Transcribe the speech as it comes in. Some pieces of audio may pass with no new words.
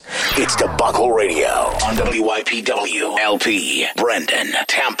It's Debacle Radio on WYPW LP, Brendan,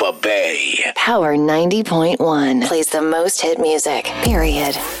 Tampa Bay. Power 90.1 plays the most hit music,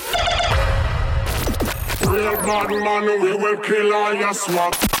 period. Real bad man, we will kill all your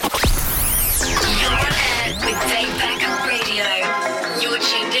swap. You're ahead with Dave Beckham Radio. You're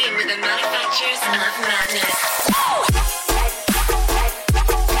tuned in with the manufacturers of madness.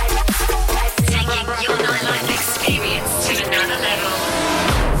 Taking your nightlife experience to another level.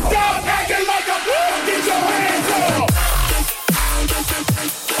 Stop acting like a fool! Get your hands up!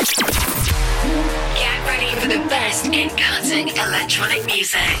 Get ready for the best in cutting electronic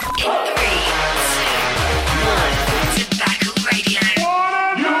music. In 3, 2, 1, Tobacco Radio.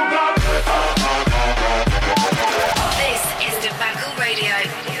 This is Tobacco Radio,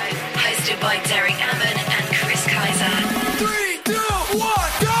 hosted by Derek Ammon and Chris Kaiser. 3, 2,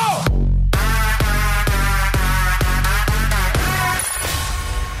 1, go!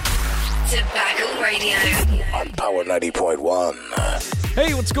 Tobacco Radio. On Power 90.1.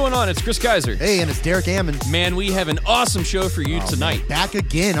 Hey, what's going on? It's Chris Kaiser. Hey, and it's Derek Ammon. Man, we have an awesome show for you tonight. Man, back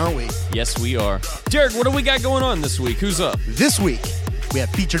again, aren't we? Yes, we are. Derek, what do we got going on this week? Who's up? This week, we have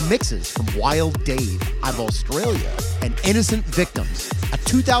featured mixes from Wild Dave out of Australia and Innocent Victims, a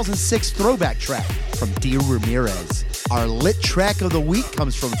 2006 throwback track from Dear Ramirez. Our lit track of the week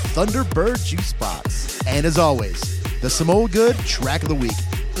comes from Thunderbird Juicebox. And as always, the Some Old Good track of the week.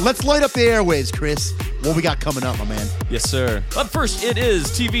 Let's light up the airwaves, Chris. What we got coming up, my man? Yes, sir. Up first, it is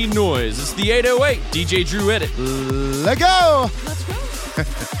TV Noise. It's the 808 DJ Drew Edit. Let go! Let's go.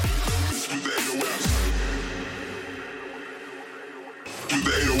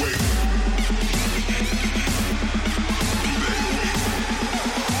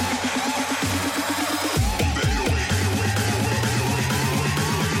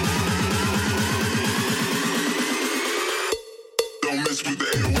 Don't mess with the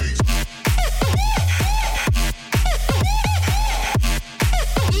 808s.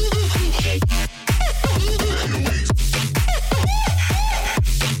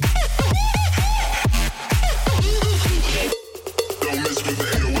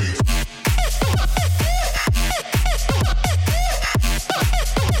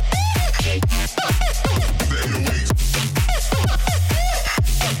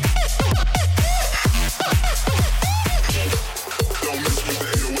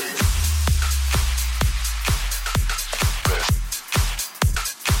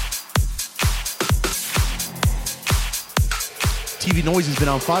 TV Noise has been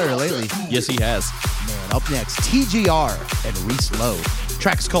on fire lately. Yes, he has. Man, up next, TGR and Reese Lowe.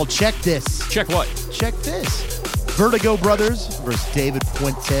 Track's called Check This. Check what? Check This. Vertigo Brothers versus David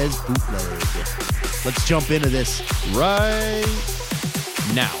Fuentes bootleg. Let's jump into this. Right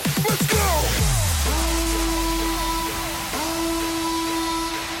now. Let's go!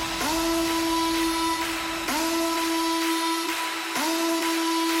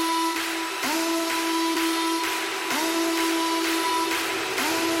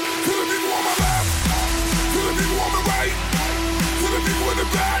 To the people on my left, to the people on the right, to the people in the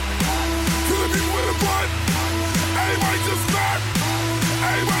back, to the people in the front. Everybody just clap,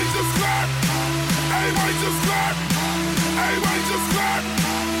 everybody just clap, everybody just clap, everybody just clap.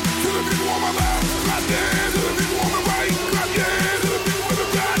 To the people on my left, clap your hands. To the people on the right, clap your hands. To the people in the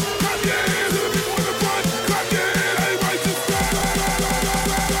back, clap your hands. To the people in the front, clap your hands. Everybody just clap.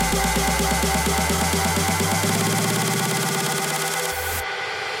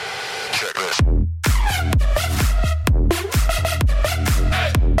 Check this.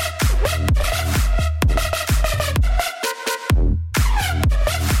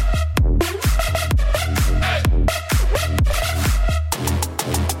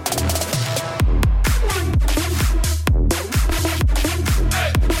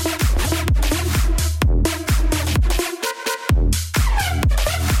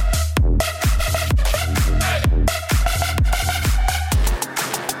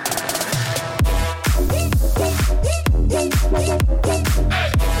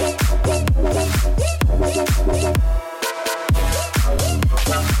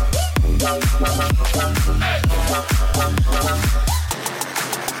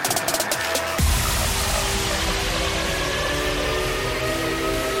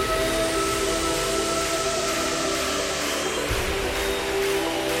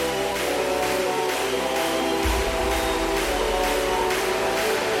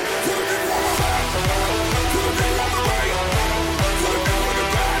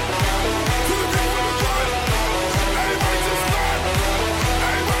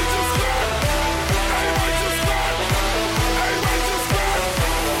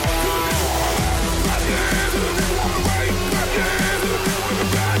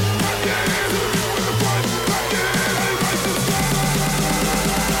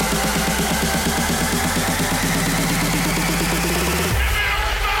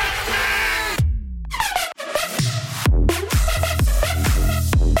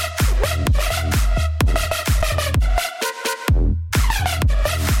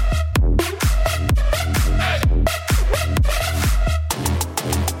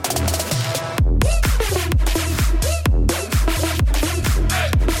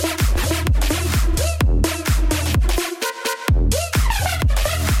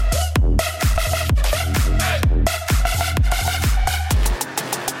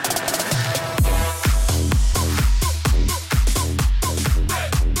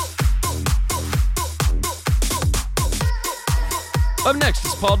 Up next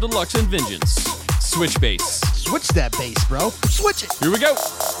is Paul Deluxe and Vengeance. Switch bass. Switch that bass, bro. Switch it. Here we go.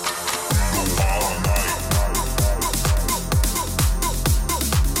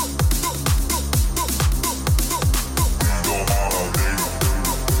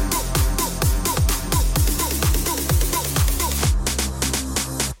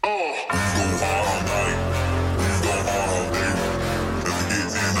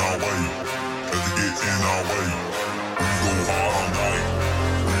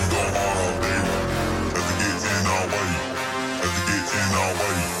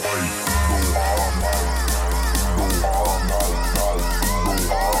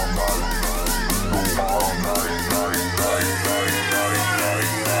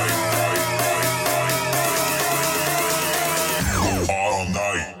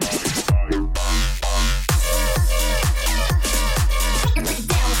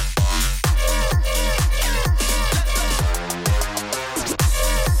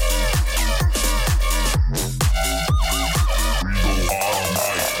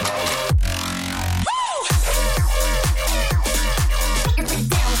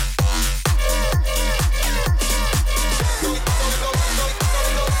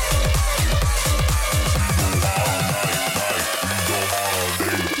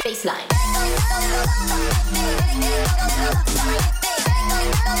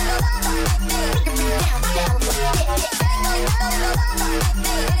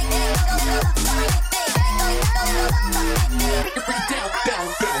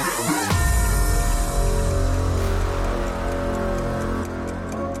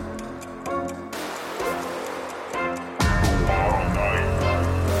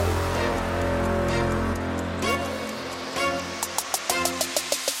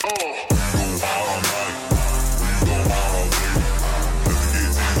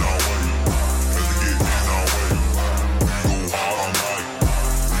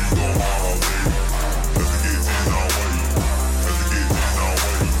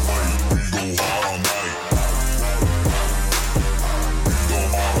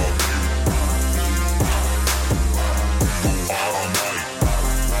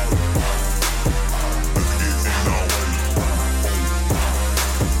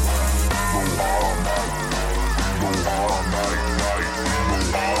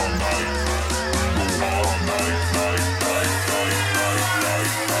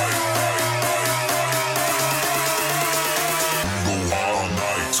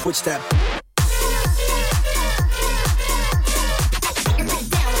 Switch that.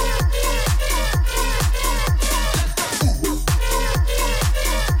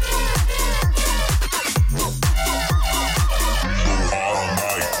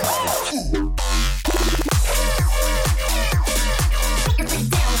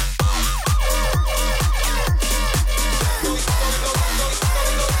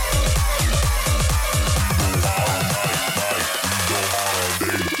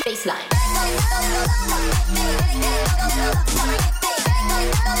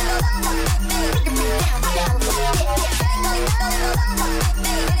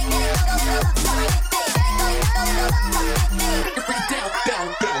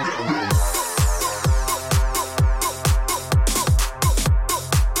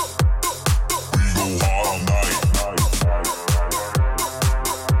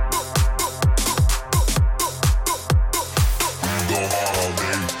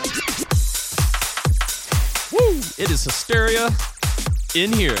 It is Hysteria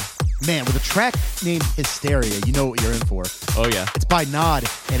in here. Man, with a track named Hysteria, you know what you're in for. Oh, yeah. It's by Nod,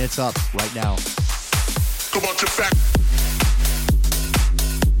 and it's up right now. Come on, your back.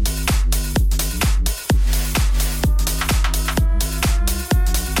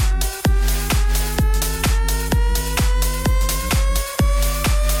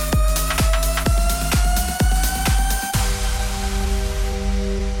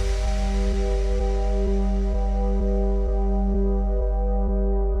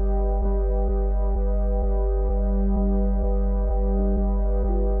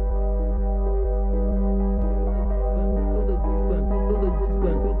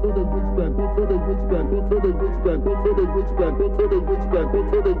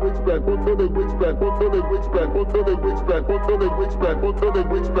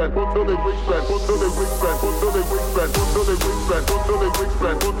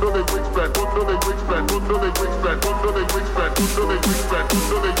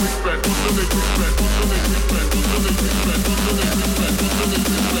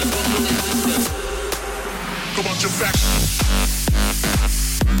 Come on, your back.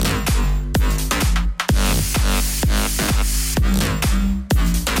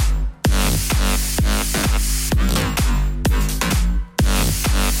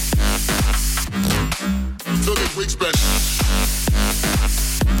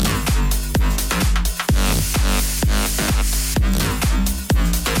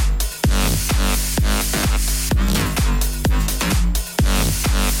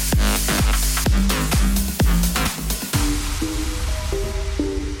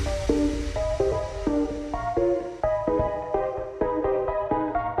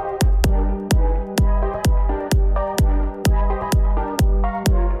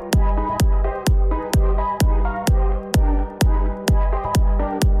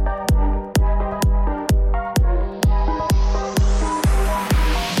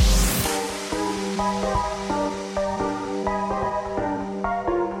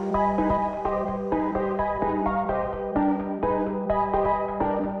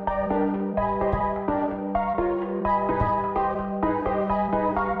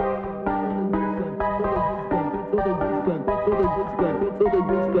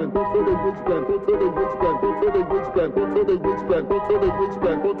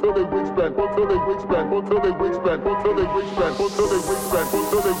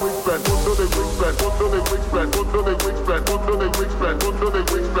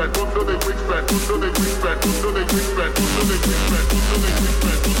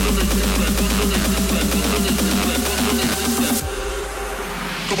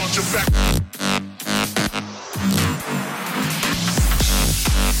 Come on, your back.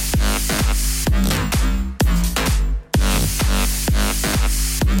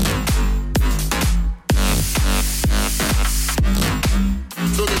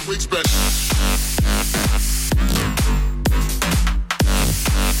 So they reach back.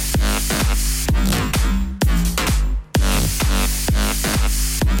 So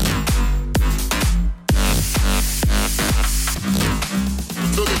they reach back.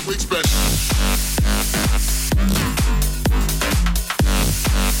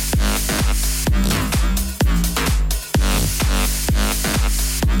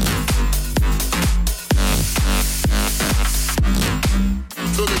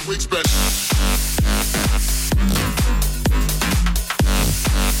 So they reach back.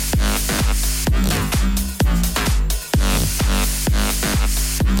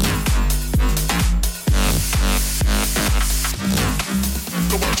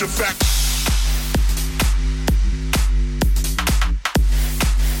 Come on, your back.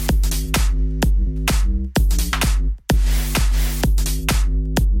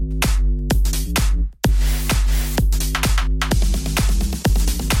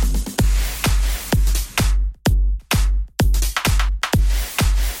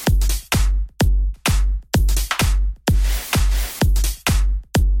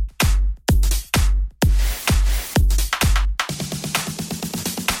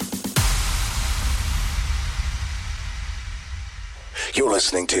 You're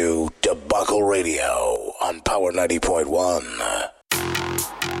listening to Debacle Radio on Power 90.1.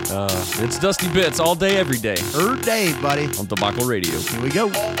 It's Dusty Bits all day, every day Third day, buddy. on Debacle Radio. Here we go.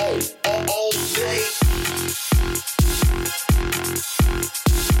 All day,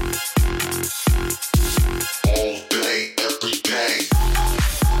 every day.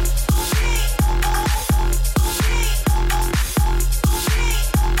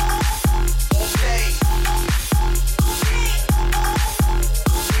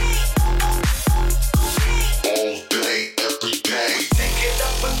 All day, every day. Take it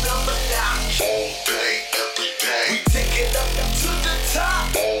up another notch. All day, every day. We take it up to the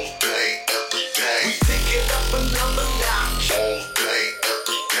top. All day, every day. We take it up another notch. All day,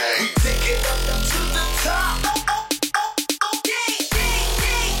 every day. We take it up to the top. All day, every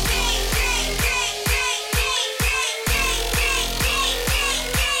day.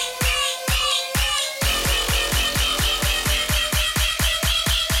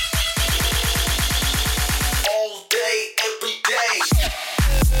 All day, every day.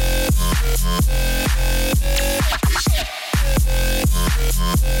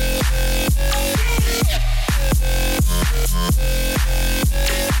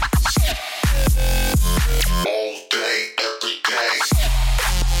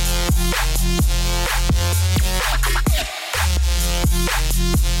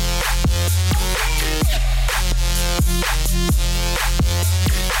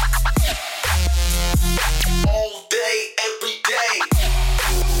 All day, every day.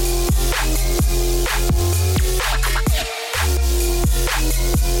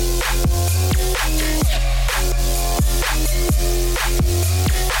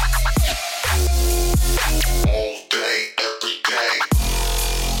 All day, every day.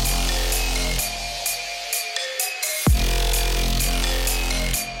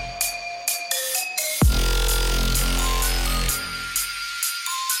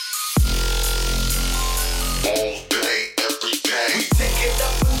 All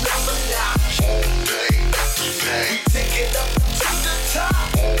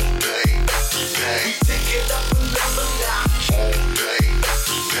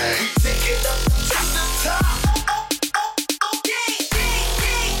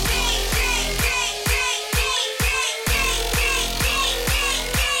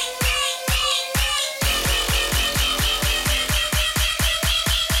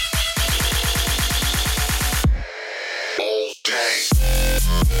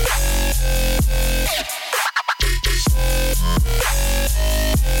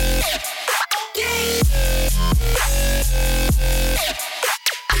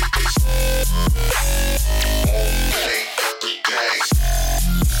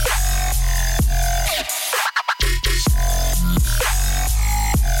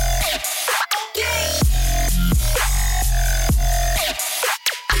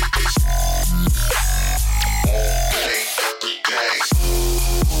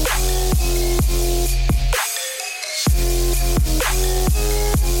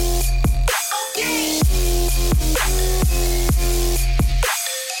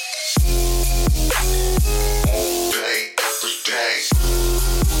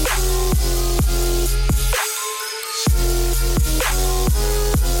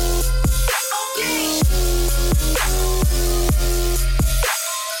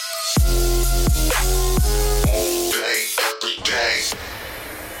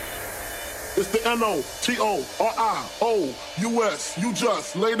N-O-T-O-R-I-O-U-S. You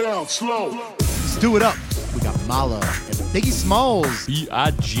just lay down slow. Let's do it up. We got Malo and Biggie Smalls.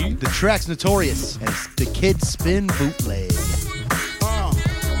 B.I.G. The track's Notorious, and it's the Kid Spin bootleg.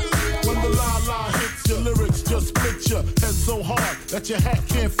 When the la-la hits your lyrics, just split your head so hard that your hat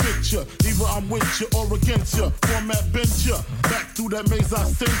can't fit you. Either I'm with you or against you. Format bent you. Back through that maze I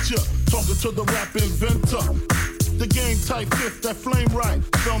sent you. Talking to the rap inventor. The game type fifth, that flame right.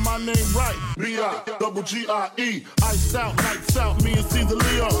 Spell my name right. B-I-double-G-I-E. Iced out, lights out, me and Caesar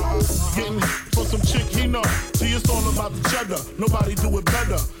Leo. Getting for some chick he know. See, it's all about the cheddar. Nobody do it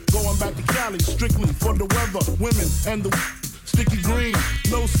better. Going back to Cali, strictly for the weather. Women and the sticky green.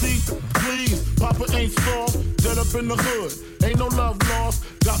 No seat, please. Papa ain't soft. Dead up in the hood. Ain't no love lost.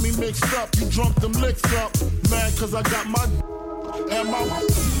 Got me mixed up. You drunk them licks up. Mad cause I got my and my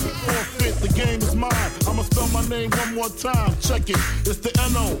forfeit, the game is mine. I'ma spell my name one more time. Check it. It's the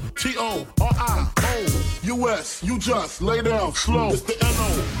N-O-T-O-R-I-O-U-S. You just lay down slow. It's the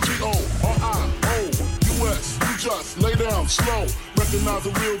N-O-T-O-R-I-O-U-S. You just lay down slow. Recognize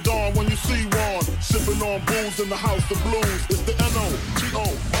a real dawn when you see one. Sipping on booze in the house of blues. It's the N-O-T-O-R-I-O-U-S.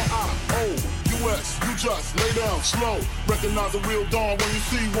 You just lay down slow. Recognize a real dawn when you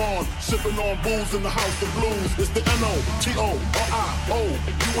see one. Sipping on booze in the house of blues. It's the N-O-T-O-R-I-O-U-S.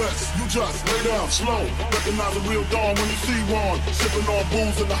 You just lay down slow. Recognize a real dawn when you see one. Sipping on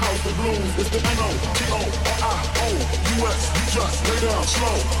booze in the house of blues. It's the N-O-T-O-R-I-O-U-S. You just lay down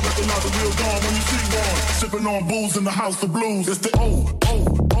slow. Recognize a real dawn when you see one. Sipping on booze in the house of blues. It's the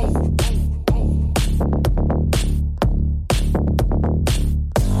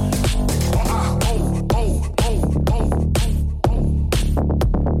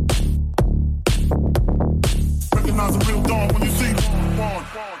Recognize a real dawn when you see one.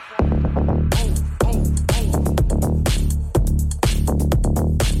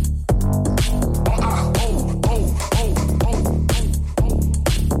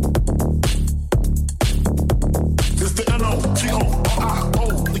 It's the N-O-T-O-R-I-O.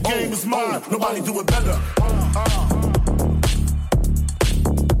 The game is mine. Nobody do it better.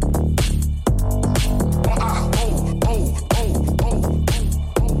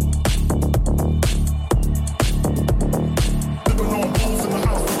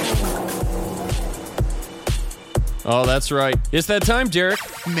 Oh, that's right. It's that time, Derek.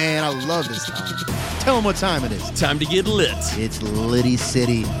 Man, I love this time. Tell them what time it is. Time to get lit. It's Litty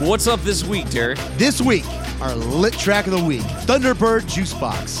City. What's up this week, Derek? This week, our lit track of the week, Thunderbird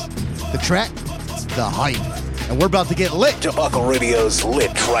Juicebox. The track, it's The Hype. And we're about to get lit. Tobacco Radio's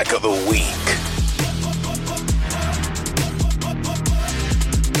lit track of the week.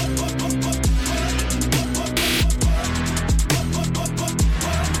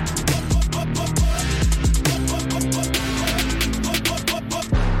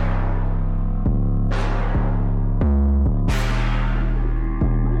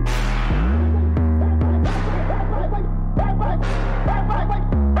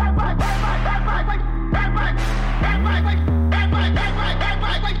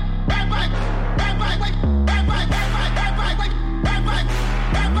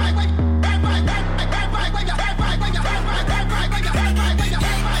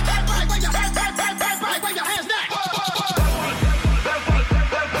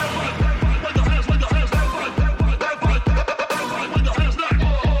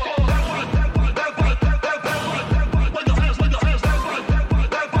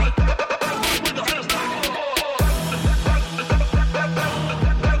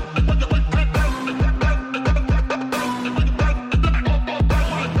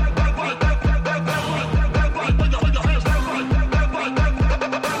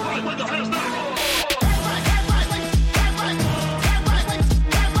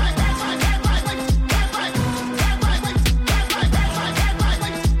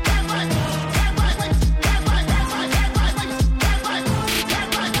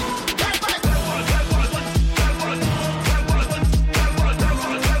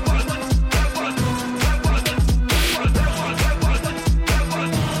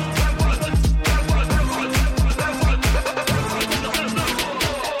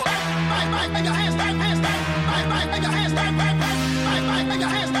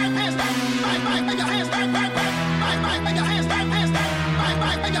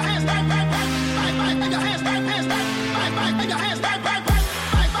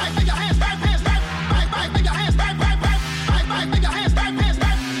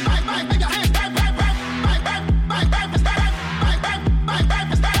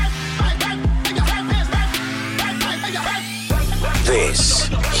 This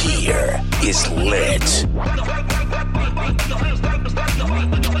here is lit.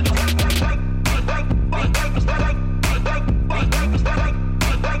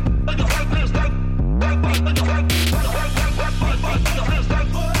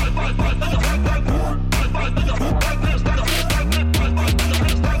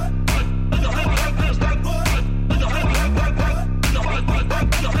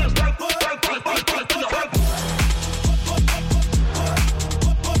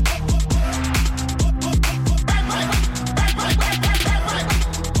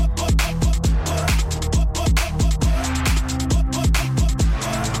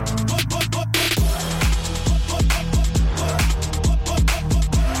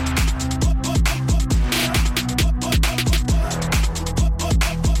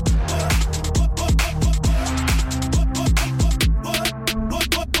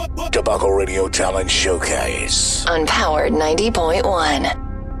 Tobacco Radio Talent Showcase on Powered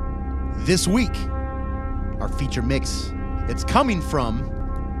 90.1. This week, our feature mix, it's coming from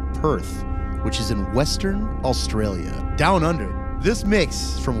Perth, which is in Western Australia, down under. This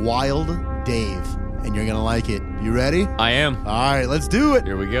mix from Wild Dave, and you're going to like it. You ready? I am. All right, let's do it.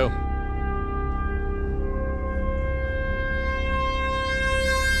 Here we go.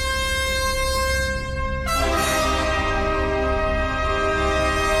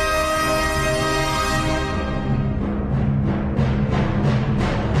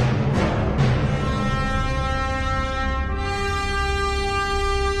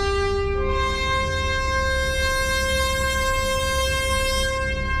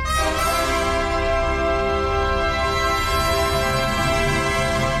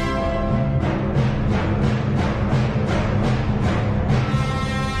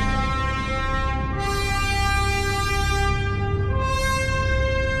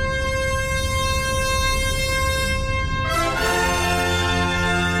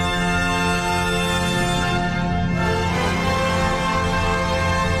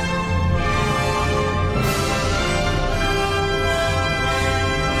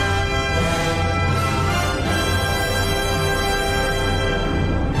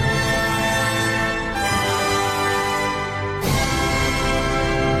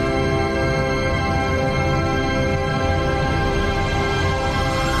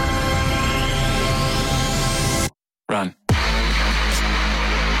 Run.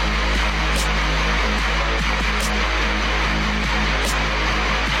 Run.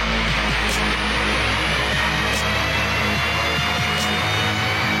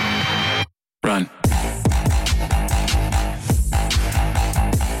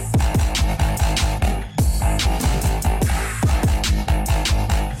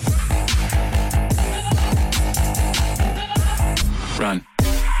 Run.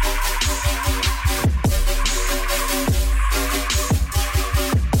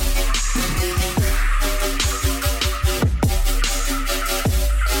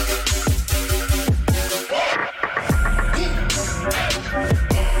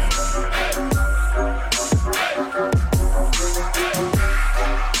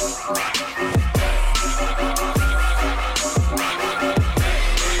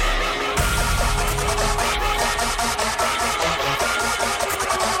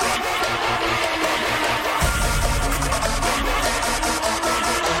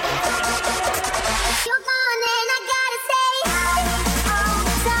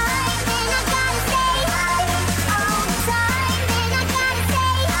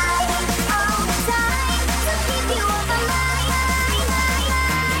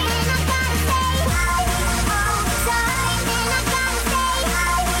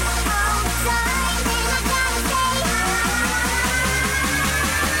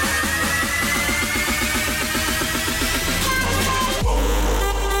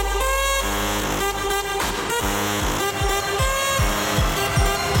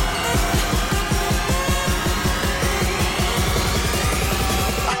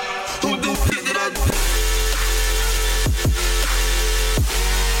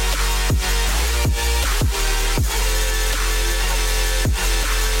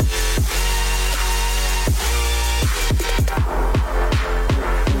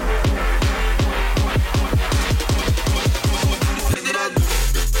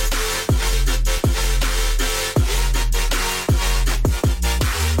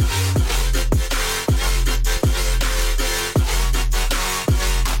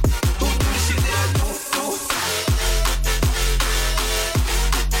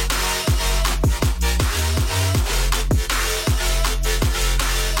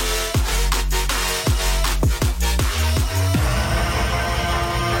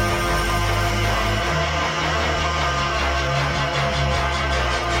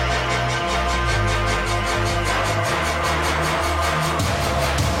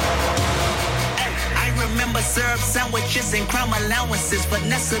 Sandwiches and crime allowances,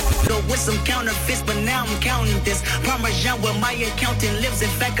 Vanessa with some counterfeits, but now I'm counting this. Parmesan where my accountant lives, in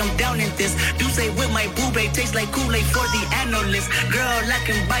fact I'm down in this. Douce with my boobay, tastes like Kool-Aid for the analyst. Girl, I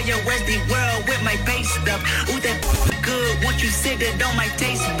can buy your Westy world with my pay stuff. Ooh, that good, once you sit it on my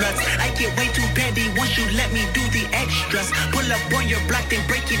taste buds. I get way too petty once you let me do the extras. Pull up on your block, then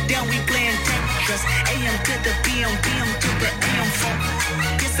break it down, we playing Tetris. AM to the PM, PM to the AM phone.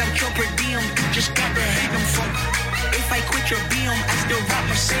 Guess I'm your per diem, you just got to hate them phone. If I quit your BM, I still rock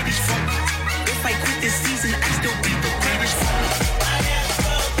Mercedes phone. If I quit this season, I still be the greatest phone.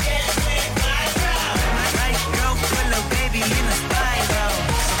 Nice girl, put a baby in a spiral.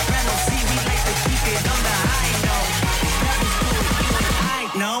 Soprano C, we like to keep it on the high note. I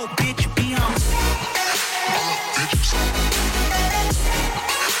know, bitch.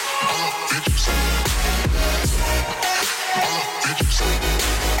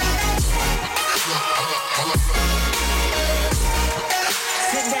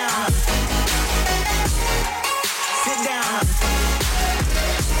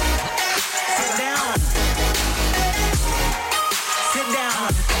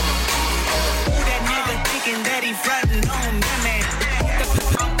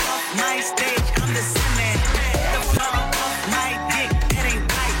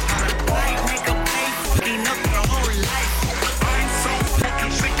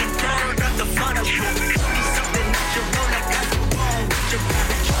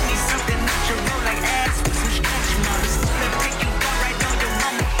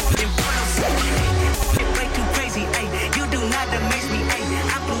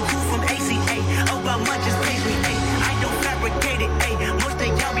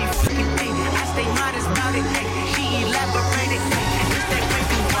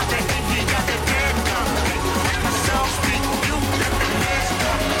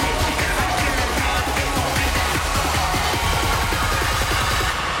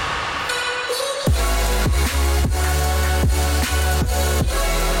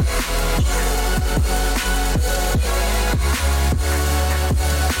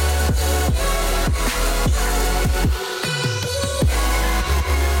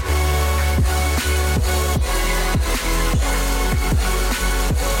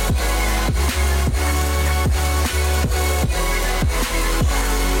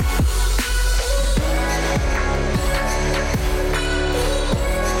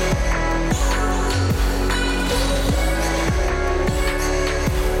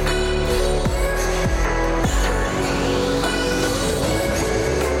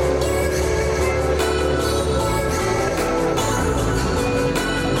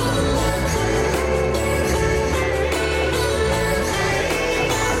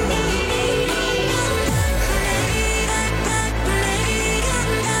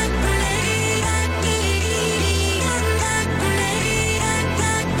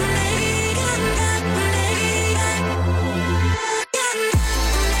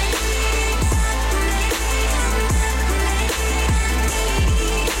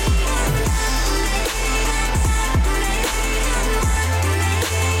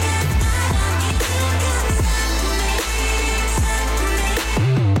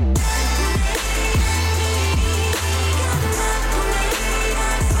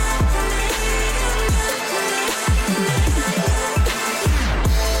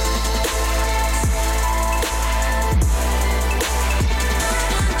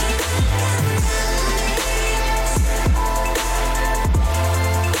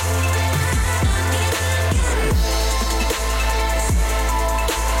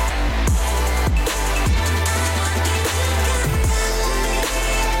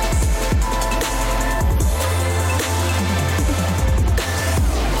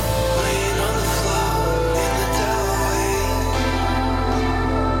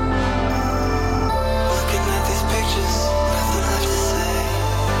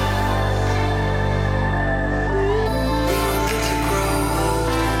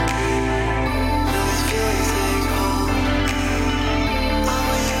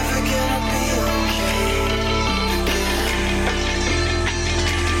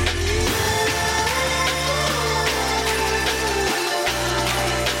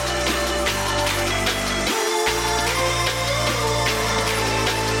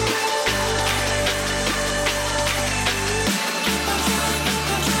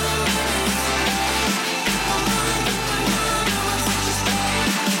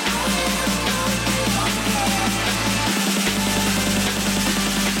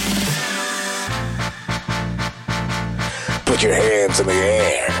 Get your hands in the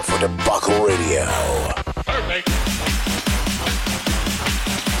air for the Buckle Radio. Perfect.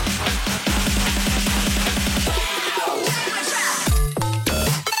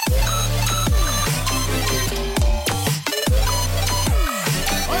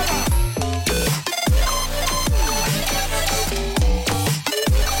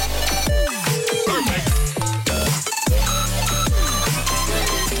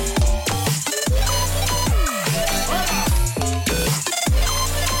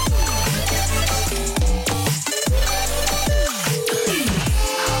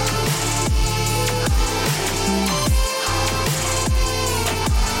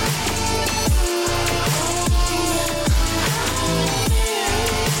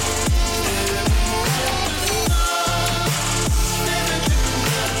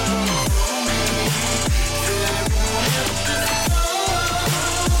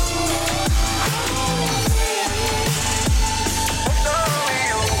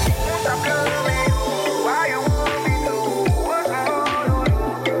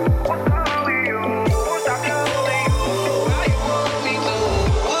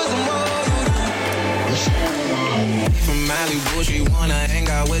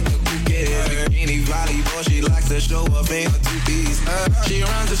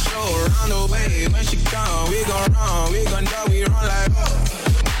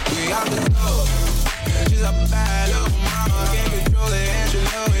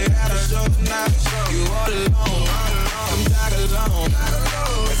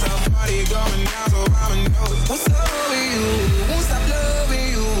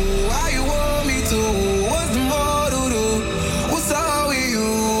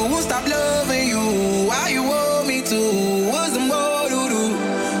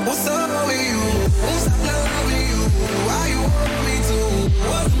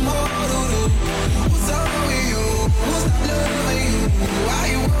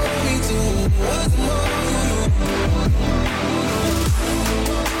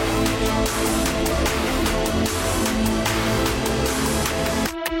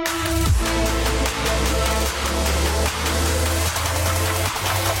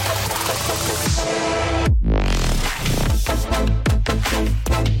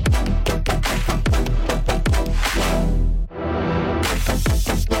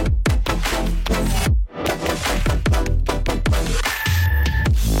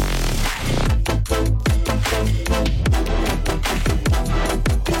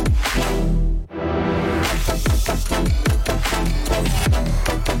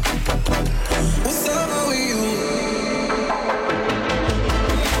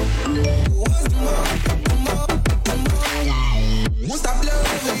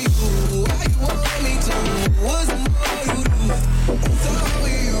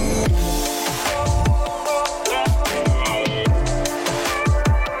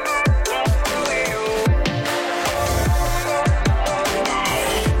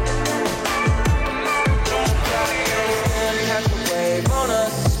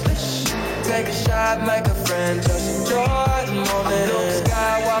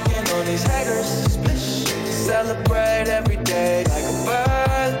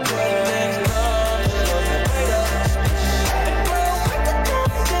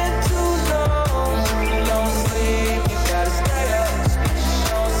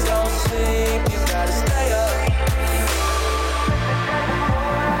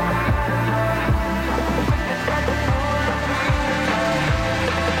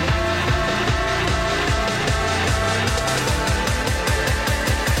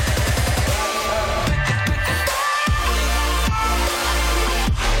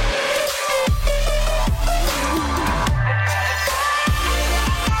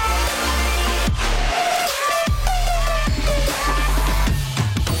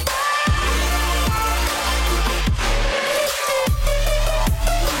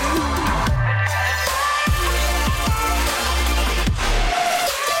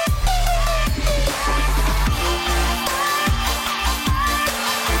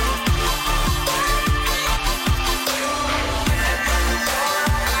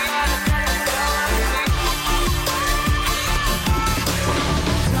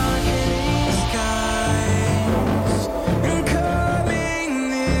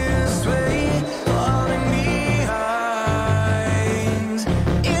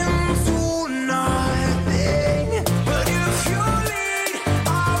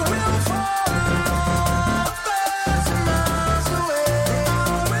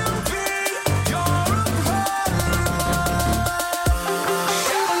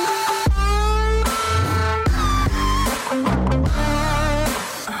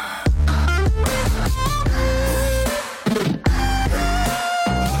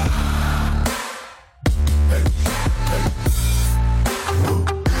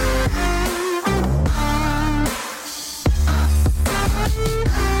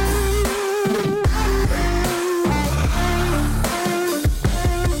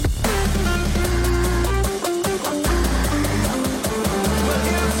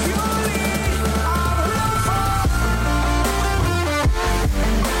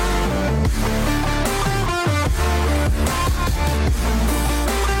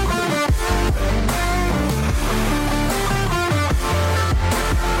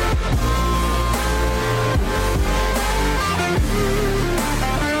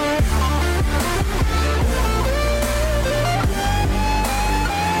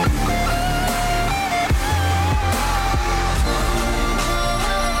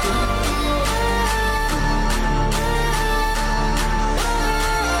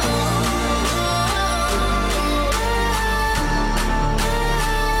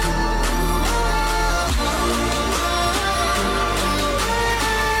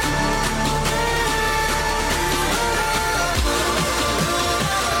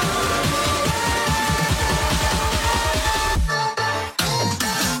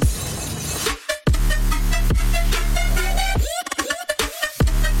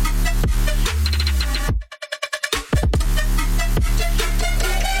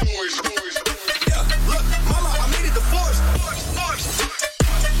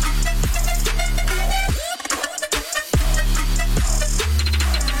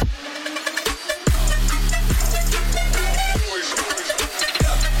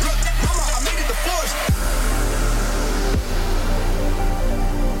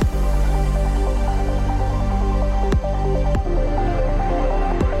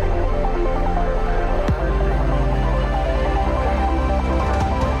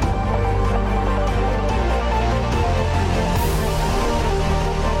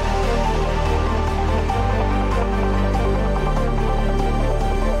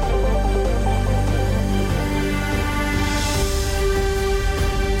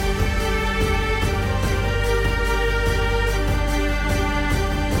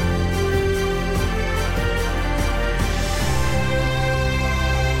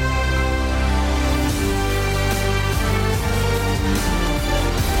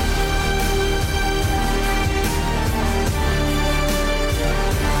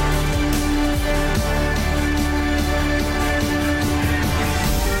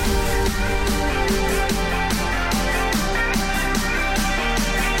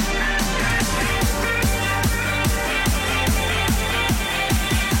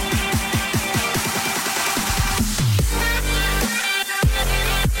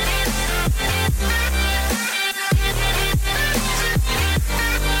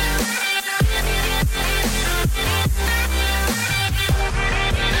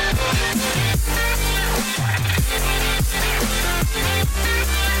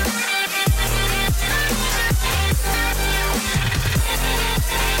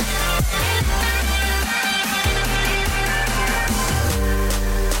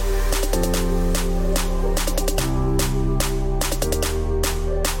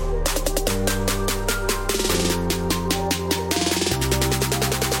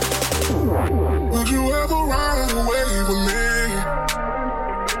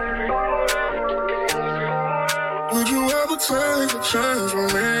 change for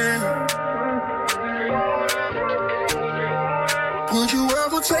me? Would you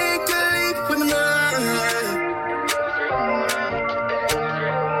ever take a leap with me?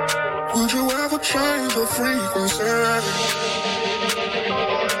 Would you ever change the frequency?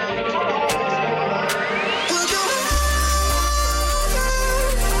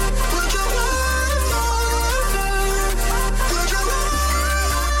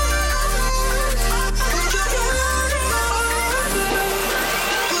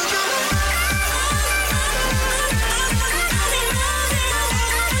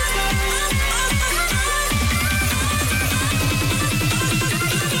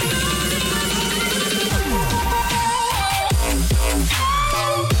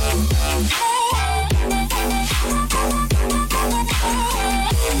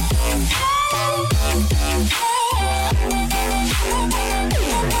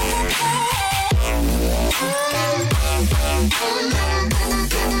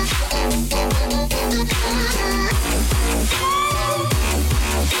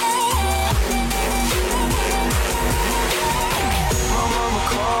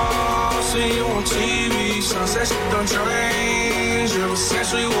 See you on TV, sunset shit done changed. Ever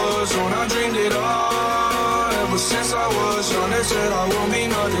since we was on, I dreamed it all. Ever since I was young, they said I won't be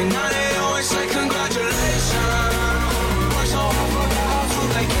nothing. Now they always say congratulations. Work so hard for the house for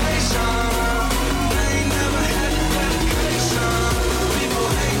vacation. They ain't never had the dedication. People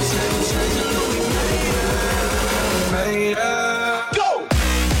hate, say we changed and look, we made it. Go!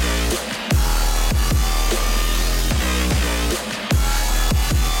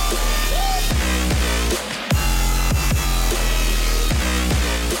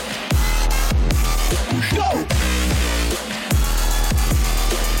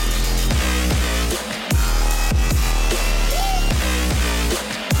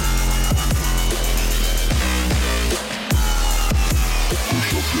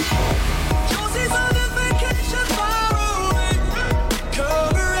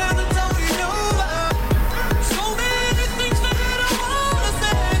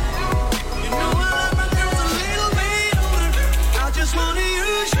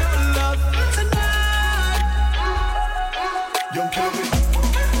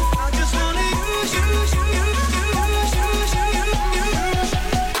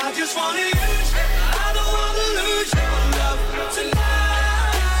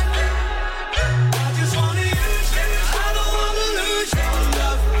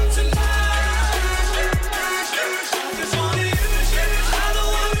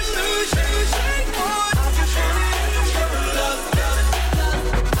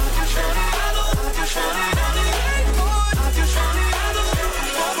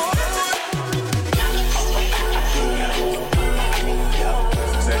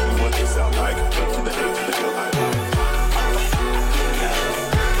 Exactly what they sound like.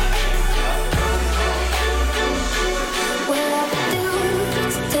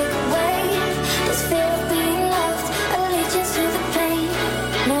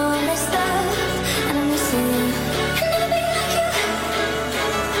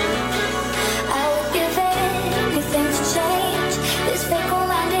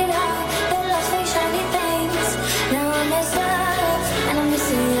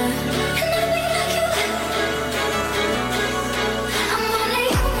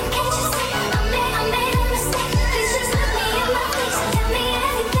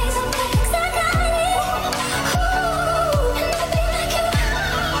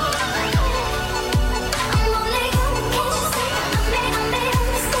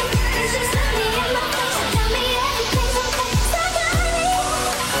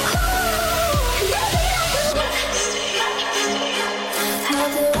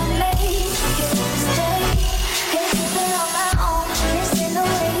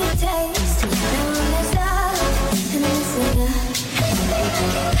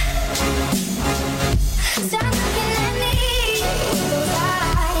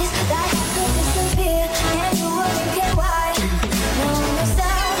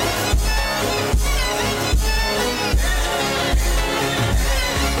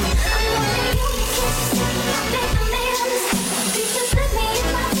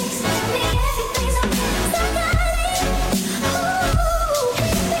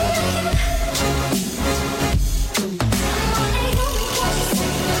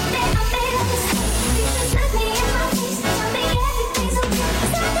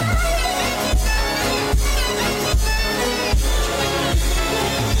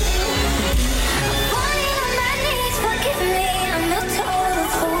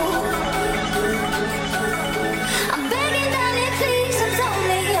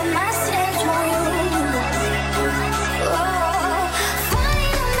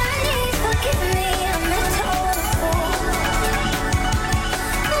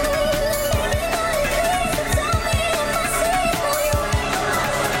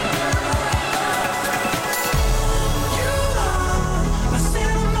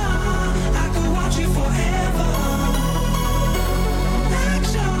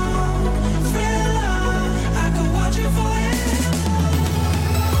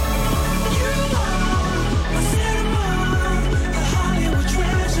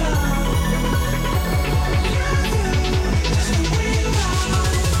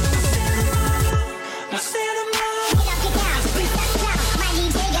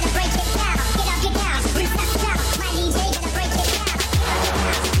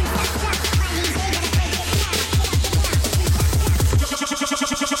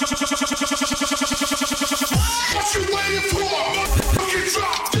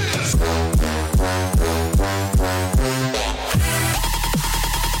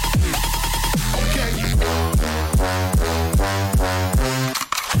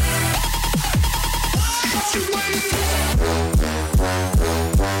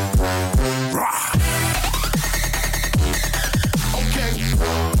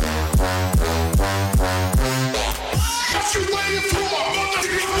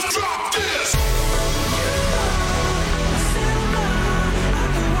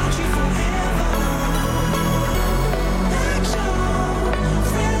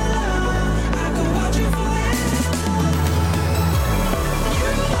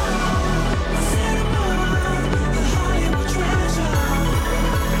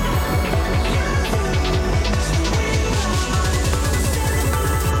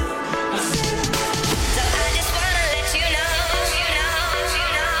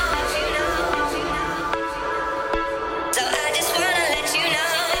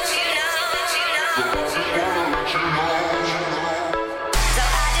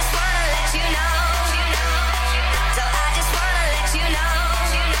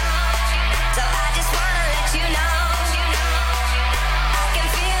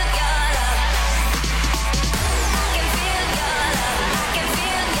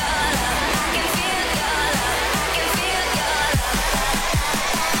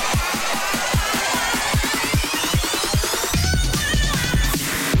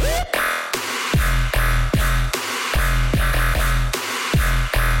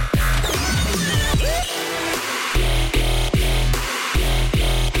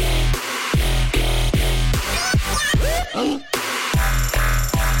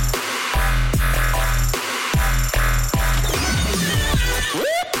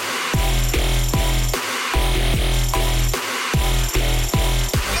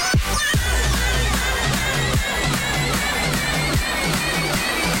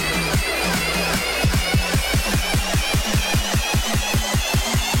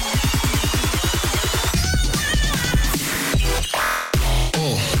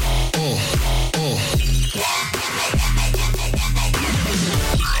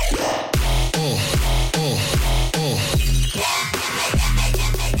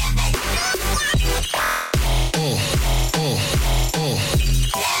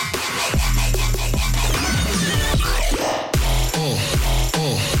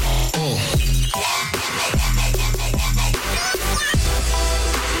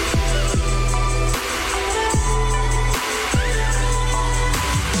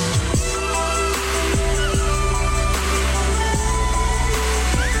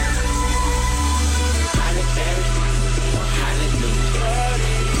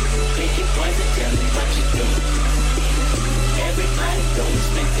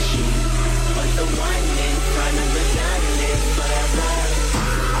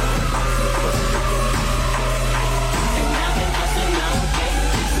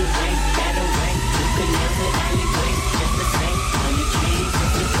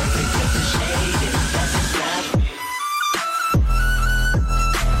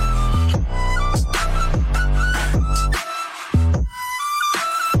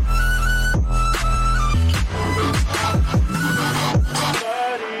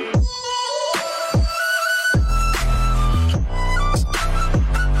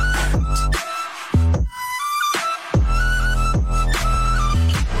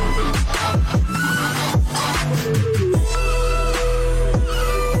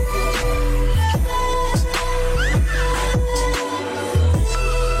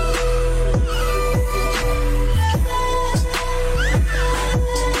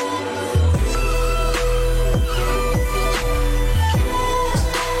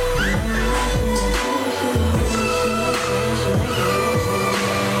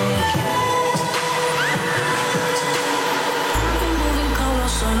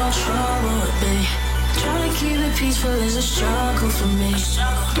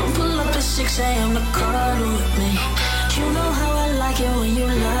 say I'm the cuddle with me. You know how I like it when you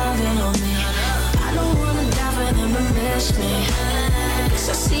loving on me. I don't wanna die for them to miss me. Cause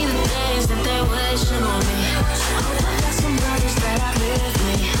I see the things that they're wishing on me. I got some brothers that I live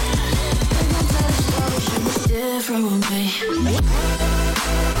me. And my brother's story, she was different with me.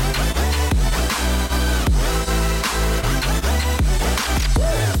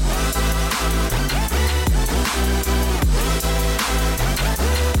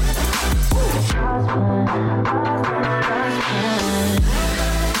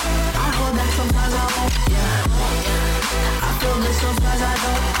 I hold back sometimes I won't, yeah. I feel good sometimes I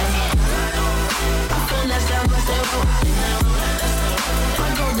don't, ay. I finesse that much they won't, I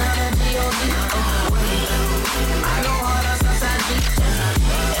go down to G.O.D., I go hard on Southside G,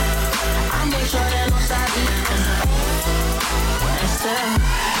 I make sure that no side E, and still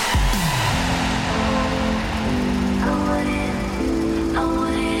I want it.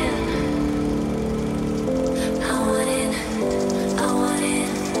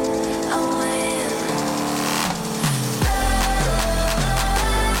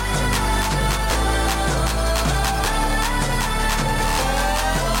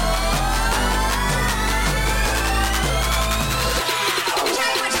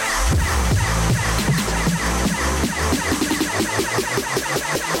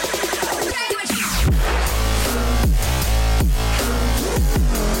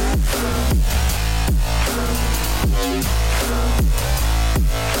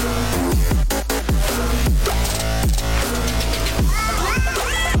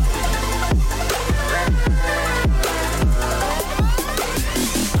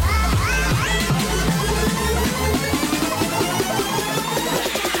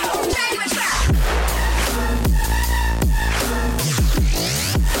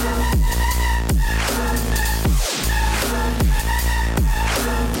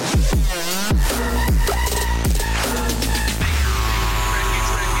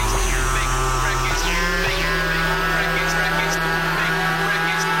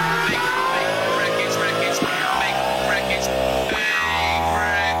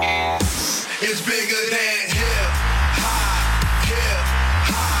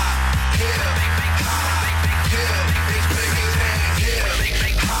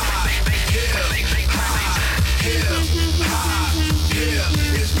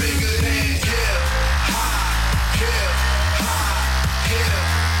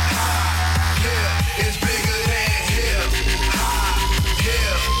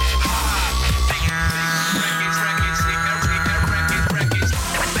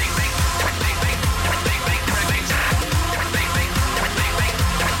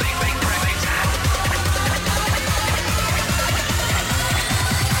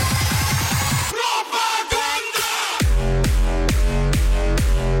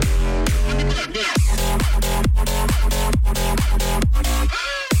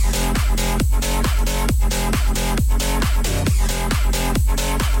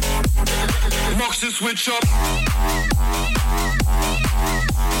 Switch up.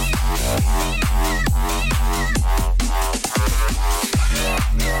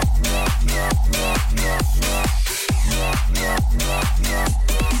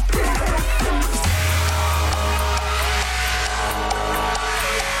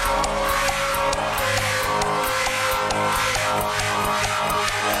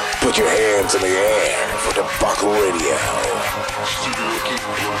 Put your hands in the air for the Buckle Radio.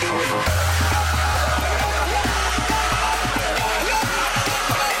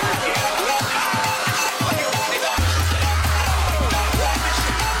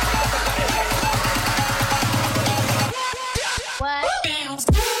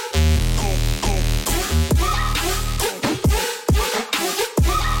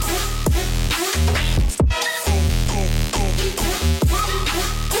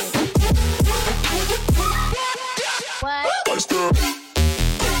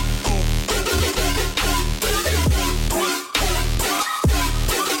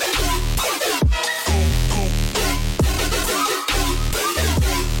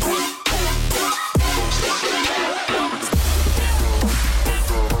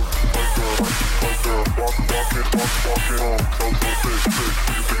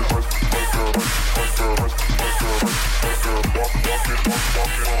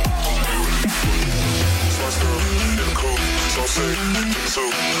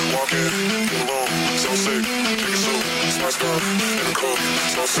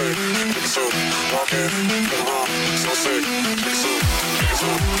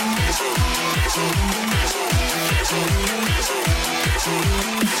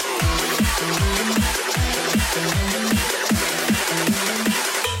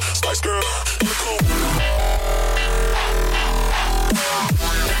 Spice Girl.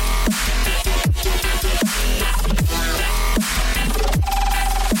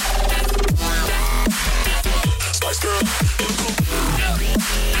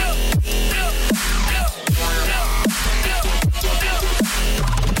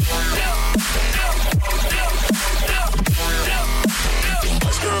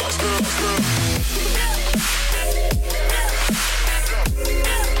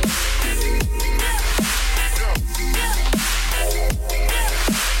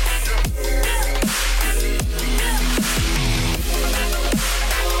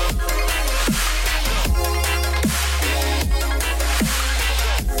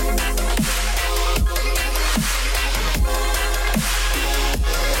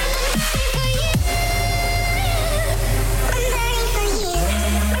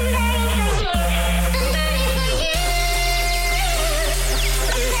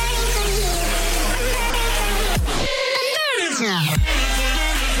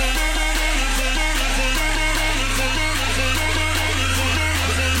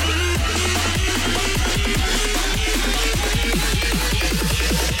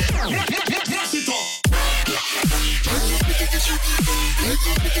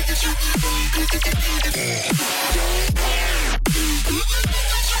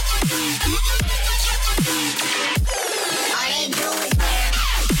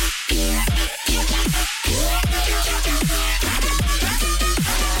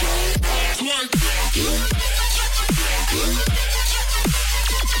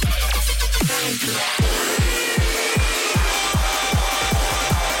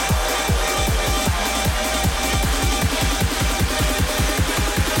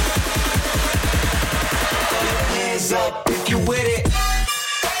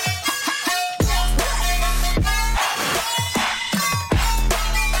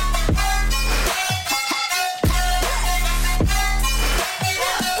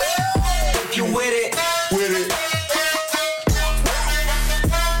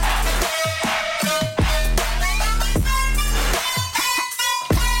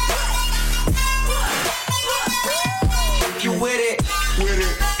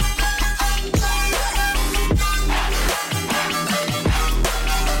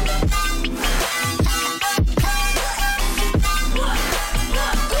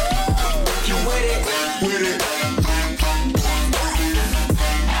 with it.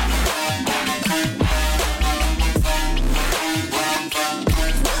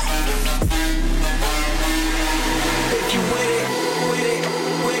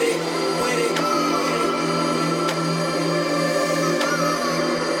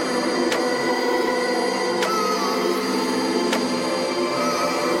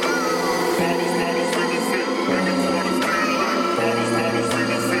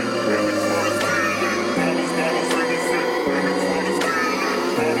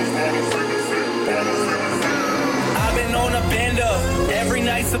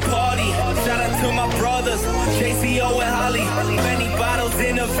 A party. Shout out to my brothers, JCO and Holly. Many bottles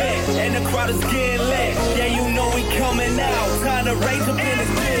in the vent, and the crowd is getting lit. Yeah, you know we coming out. Time to rage up in this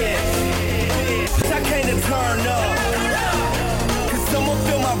bitch. I came to turn up. Cause someone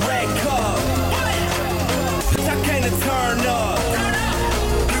fill my red cup. I came to turn up.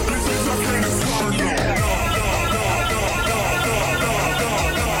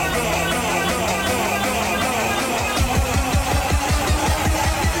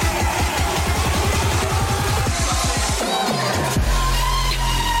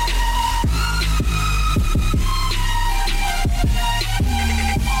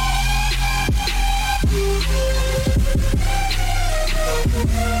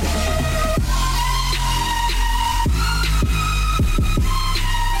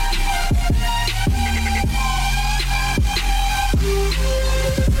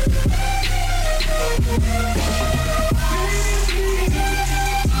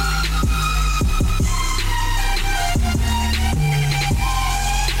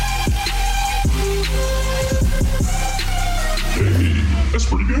 That's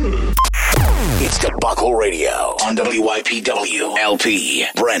pretty good. It's Debacle Radio on WYPW LP,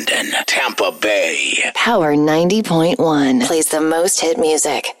 Brendan, Tampa Bay. Power 90.1 plays the most hit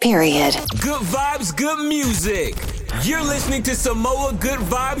music, period. Good vibes, good music. You're listening to Samoa Good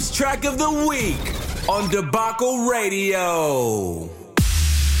Vibes Track of the Week on Debacle Radio.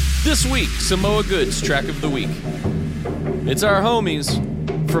 This week, Samoa Good's Track of the Week. It's our homies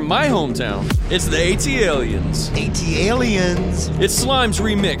from my hometown. It's the AT-Aliens. AT-Aliens. It's Slime's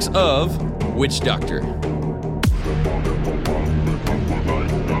remix of Witch Doctor.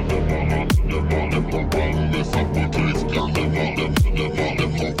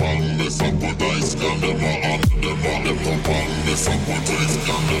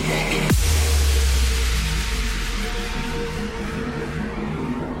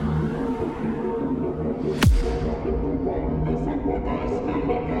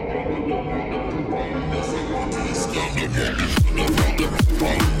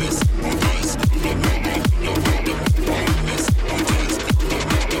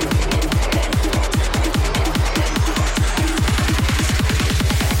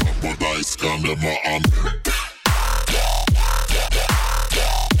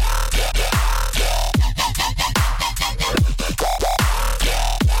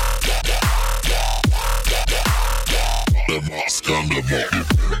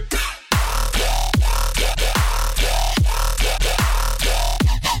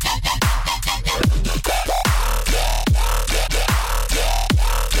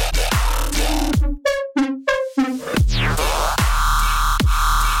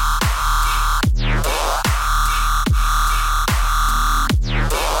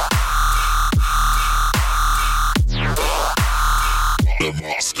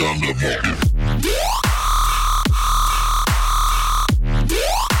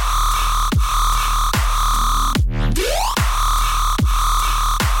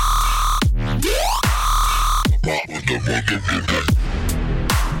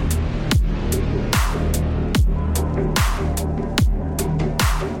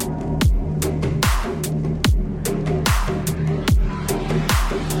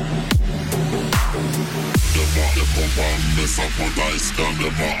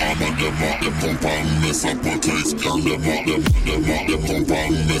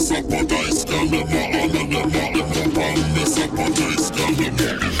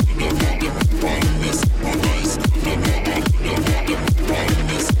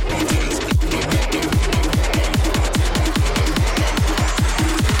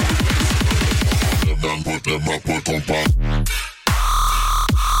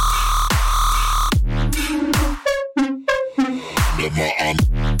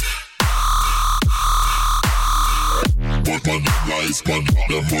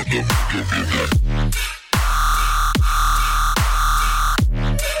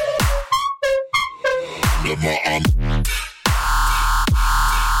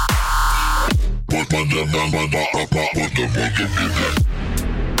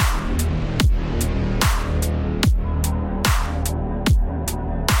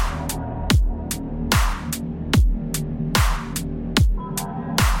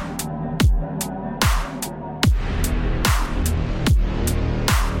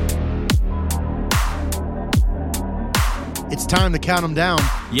 time to count them down.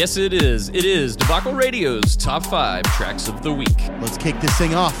 Yes, it is. It is Debacle Radio's Top 5 Tracks of the Week. Let's kick this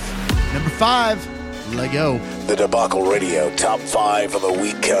thing off. Number 5, let go. The Debacle Radio Top 5 of the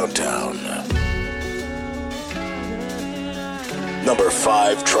Week Countdown. Number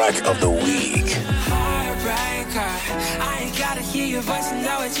 5 Track of the Week. Heartbreaker, I ain't gotta hear your voice and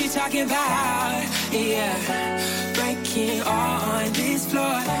know what you're talking about. Yeah, breaking all on this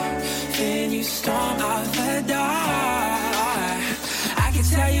floor, then you storm out the door. I can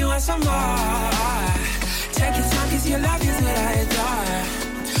tell you want some more. Take your time, cause your love is what I adore.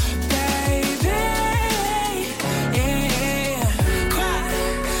 Baby, yeah, cry,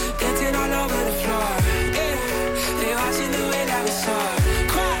 dancing all over the floor. Yeah, they watching the way that we soar.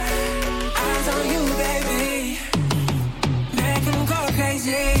 Cry, eyes on you, baby, make them go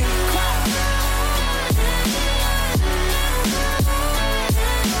crazy.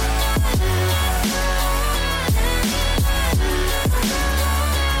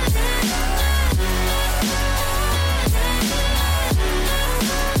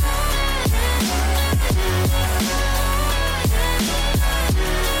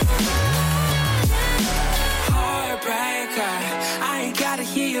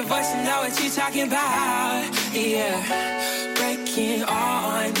 Hear your voice and know what you're talking about. Yeah, breaking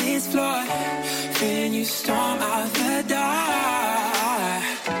all on this floor, then you storm out the door.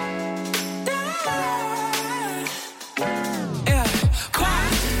 Yeah,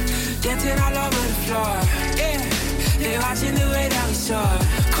 quiet, dancing all over the floor. Yeah, they watching the way that we soar.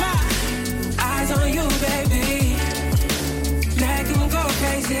 Quiet, eyes on you, baby, make them go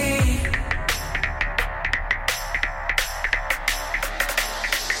crazy.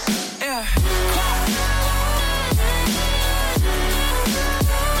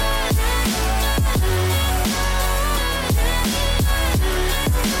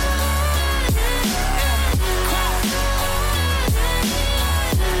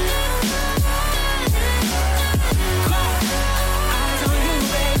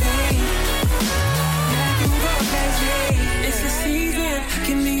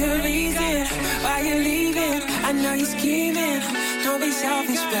 I know you're scheming, don't be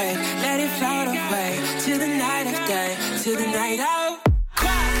selfish, babe. Let it float away to the night of day, to the night of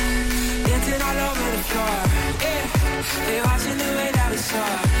cry. Dancing all over the floor, yeah. They watching the way that we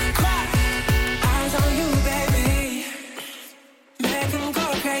soar. Cry, eyes on you, baby, make them go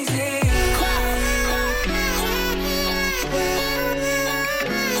crazy.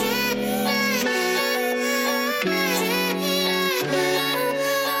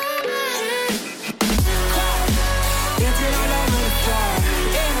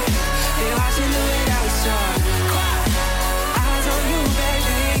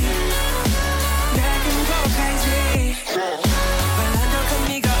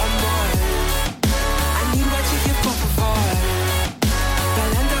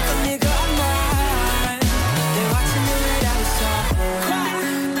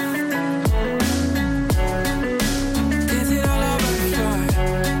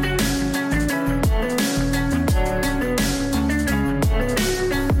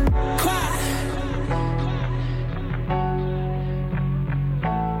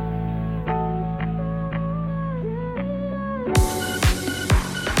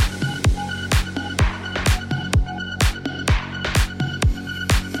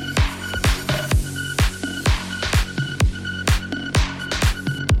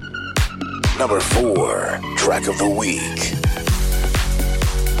 Number 4 Track of the Week.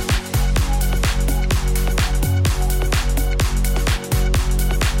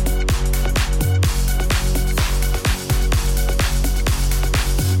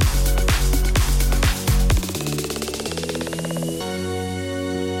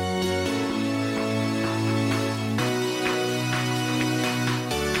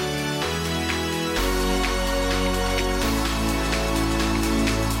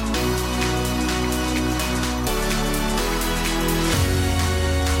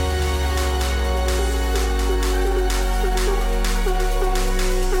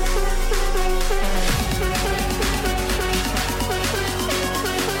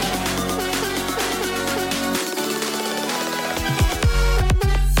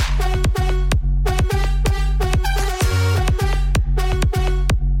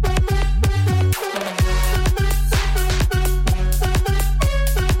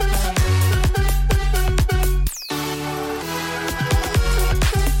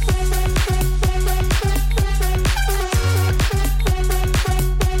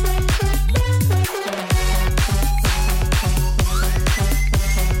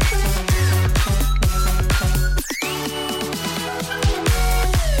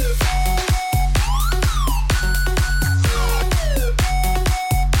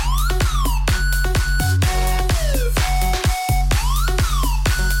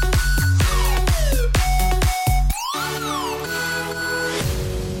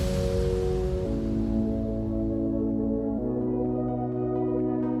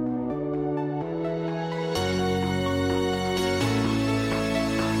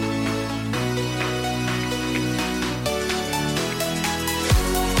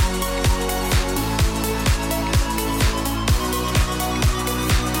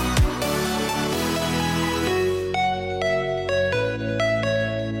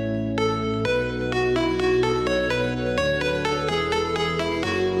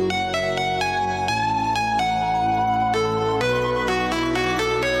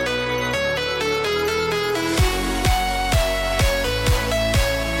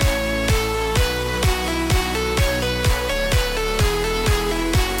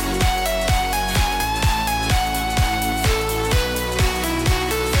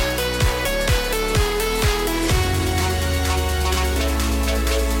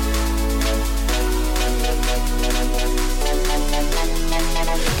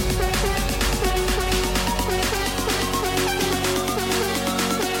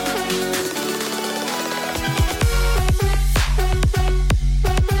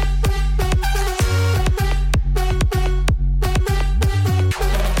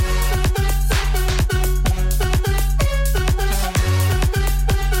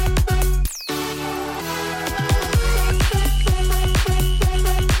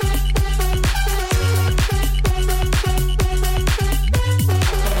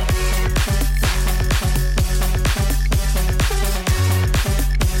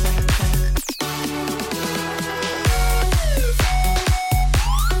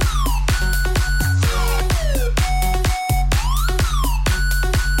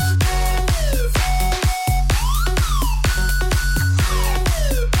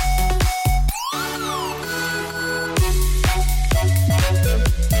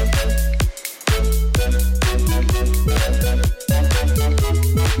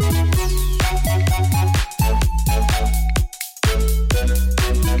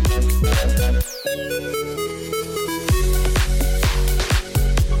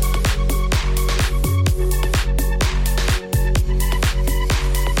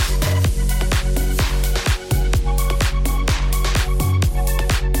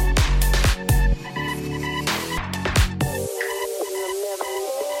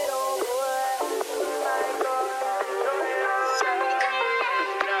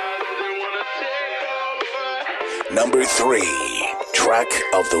 Number 3, track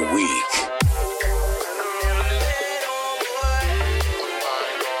of the week.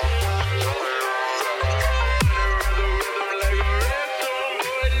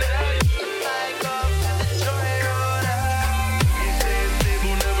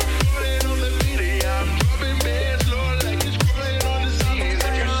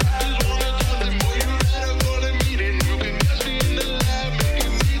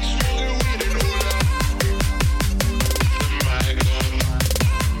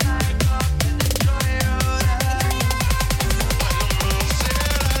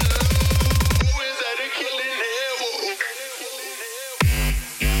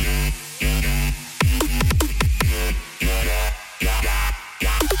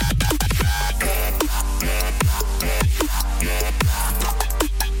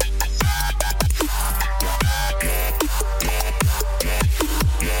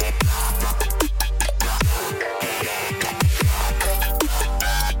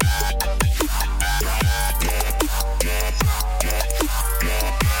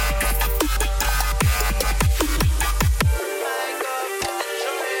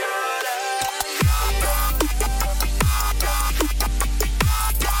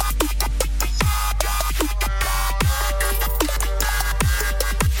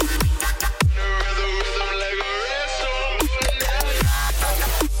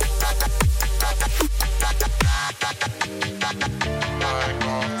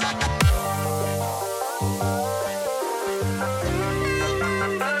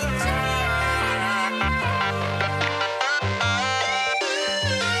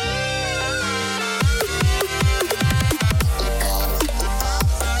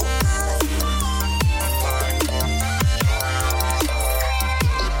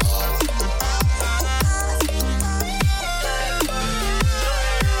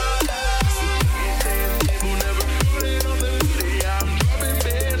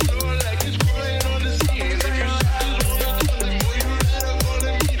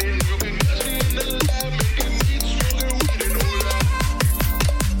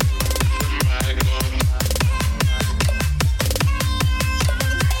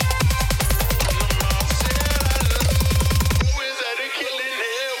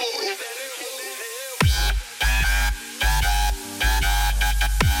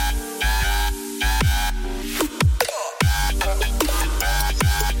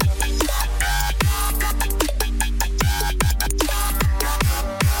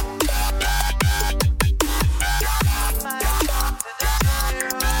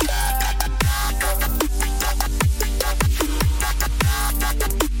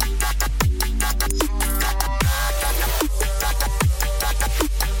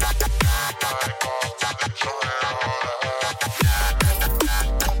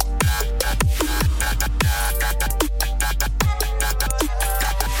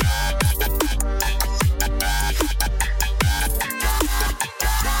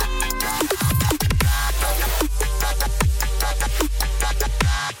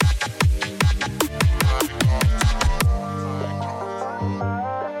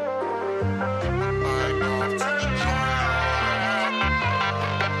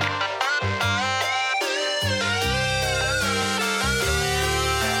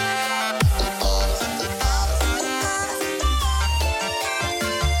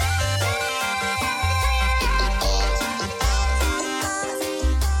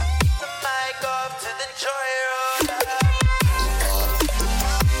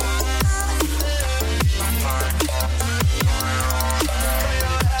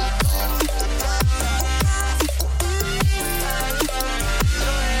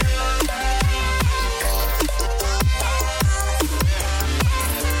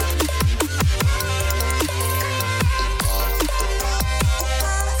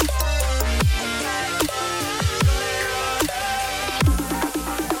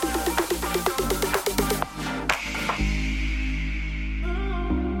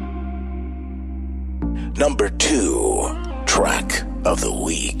 Number 2, track of the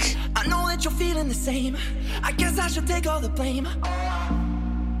week. I know that you're feeling the same. I guess I should take all the blame.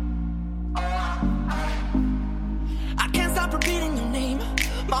 I can't stop repeating your name.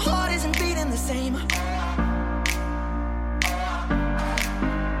 My heart isn't beating the same.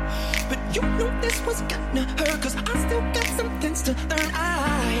 But you knew this was gonna hurt, 'cause I still got some things to learn.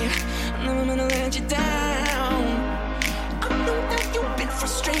 I'm never gonna let you down. I know that you've been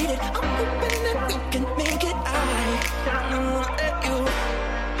frustrated. I'm hoping that we can make it. I never wanna let you.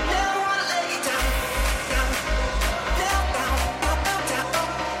 Never wanna let you down. Down, down, down, down, down,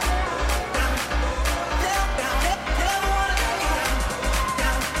 down, down, down, down. Never wanna let you down.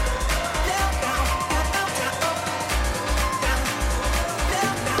 Down, down, down, down, down, down.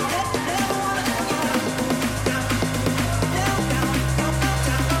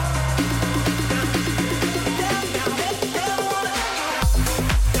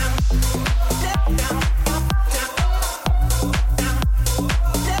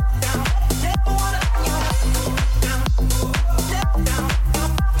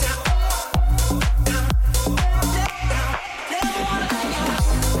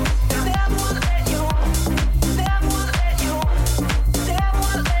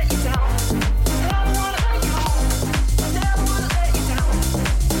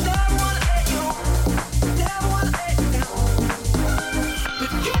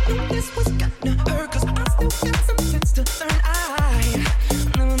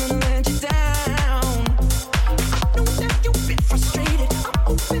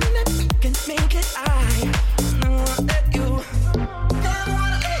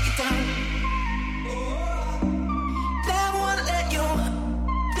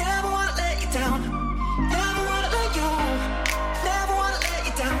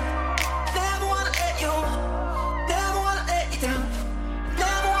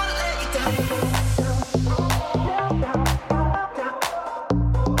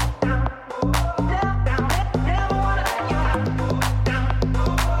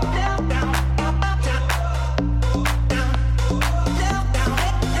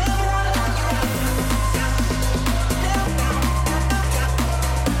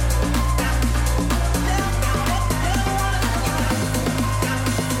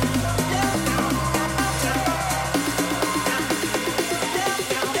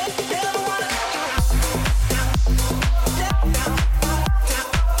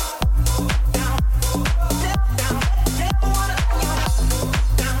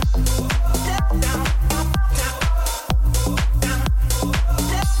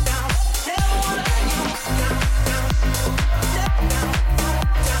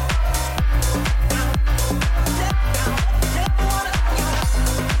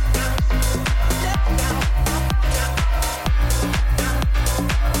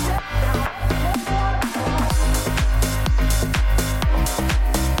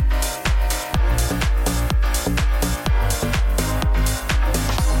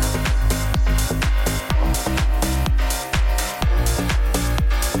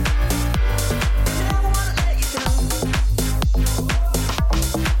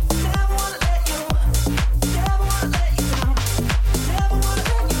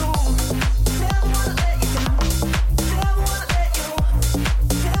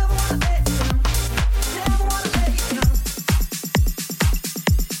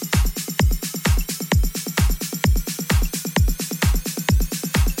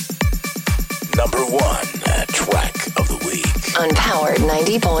 On Powered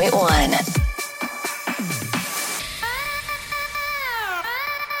 90.1.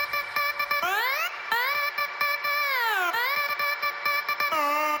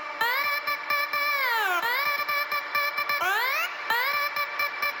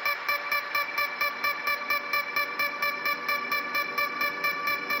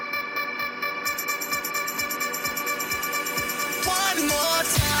 One more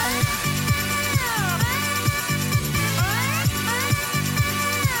time.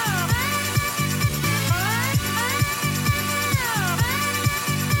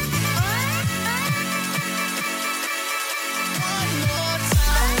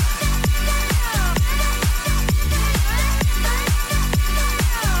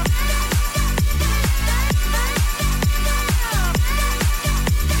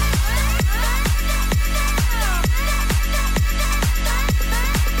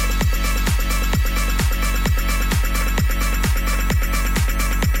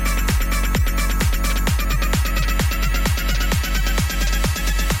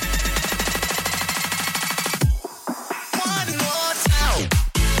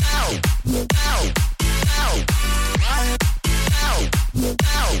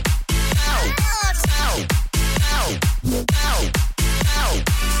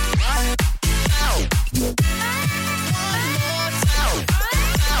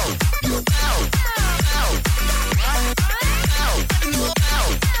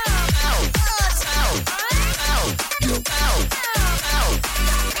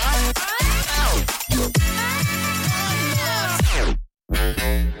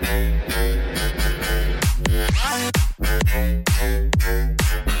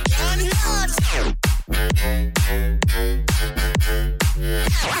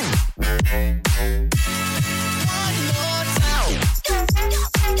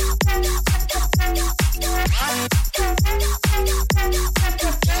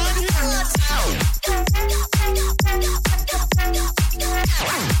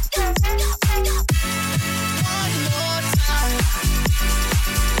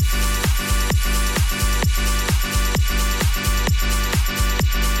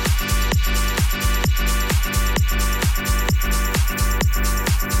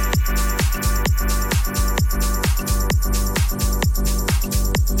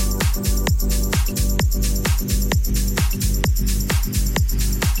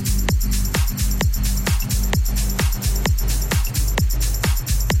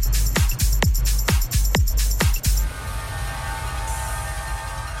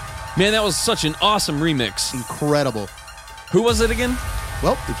 Man, that was such an awesome remix. Incredible. Who was it again?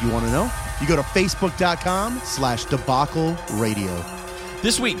 Well, if you want to know, you go to facebook.com/debacle radio.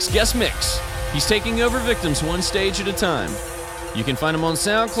 This week's guest mix. He's taking over Victims one stage at a time. You can find him on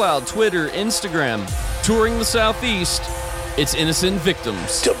SoundCloud, Twitter, Instagram, touring the Southeast. It's Innocent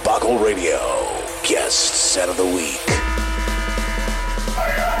Victims. Debacle Radio, guest set of the week.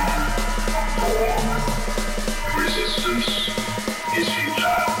 Resistance is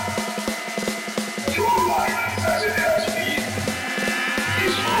futile. Your life as it has been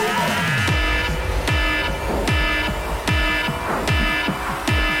is over.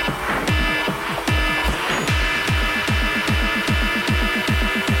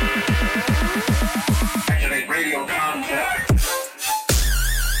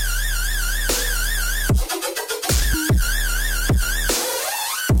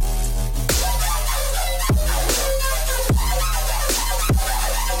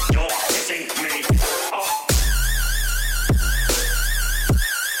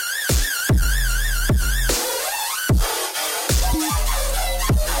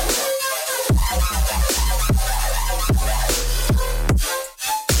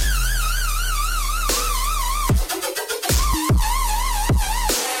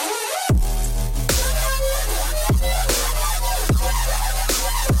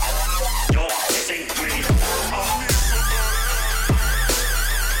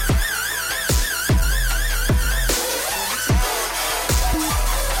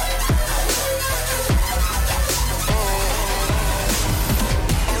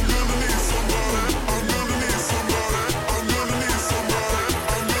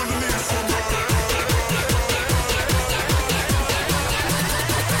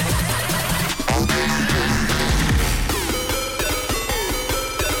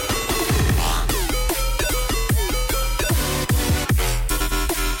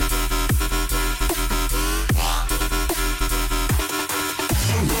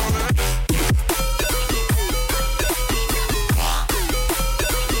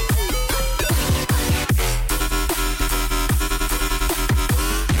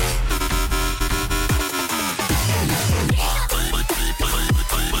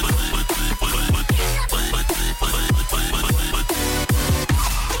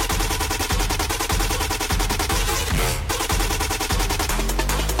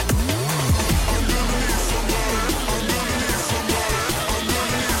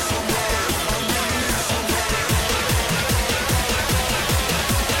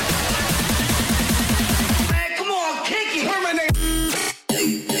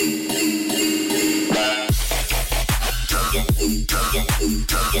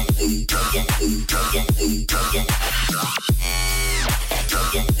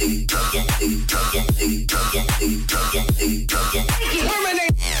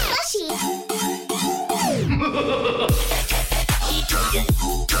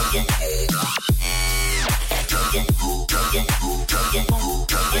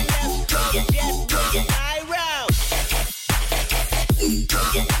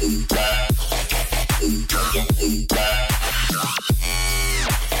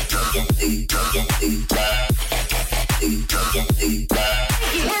 You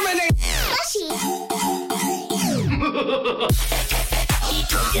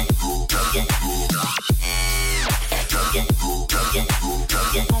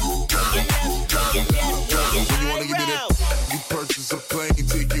purchase a plane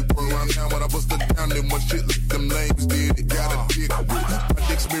ticket, run around town when I bust it down. Then one shit like them lames did. It got a dick with my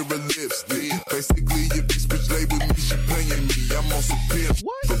dick's mirror lipstick. Basically, if this bitch lay with me, she paying me. I'm on some pimp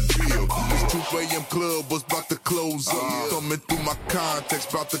for real. This 2 a.m. club was about to close up. Thumbing through my contacts,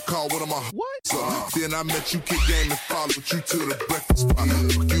 about to call one of my Then I met you, kick game, and followed you to the breakfast spot.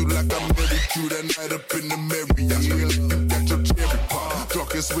 Fuck you like I married you that night up in the Marriott. I feel like you got your cherry pop.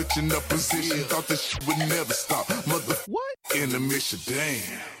 Drunk and switching up position, thought this shit would never stop. Mother in the mission,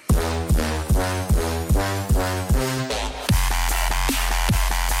 damn.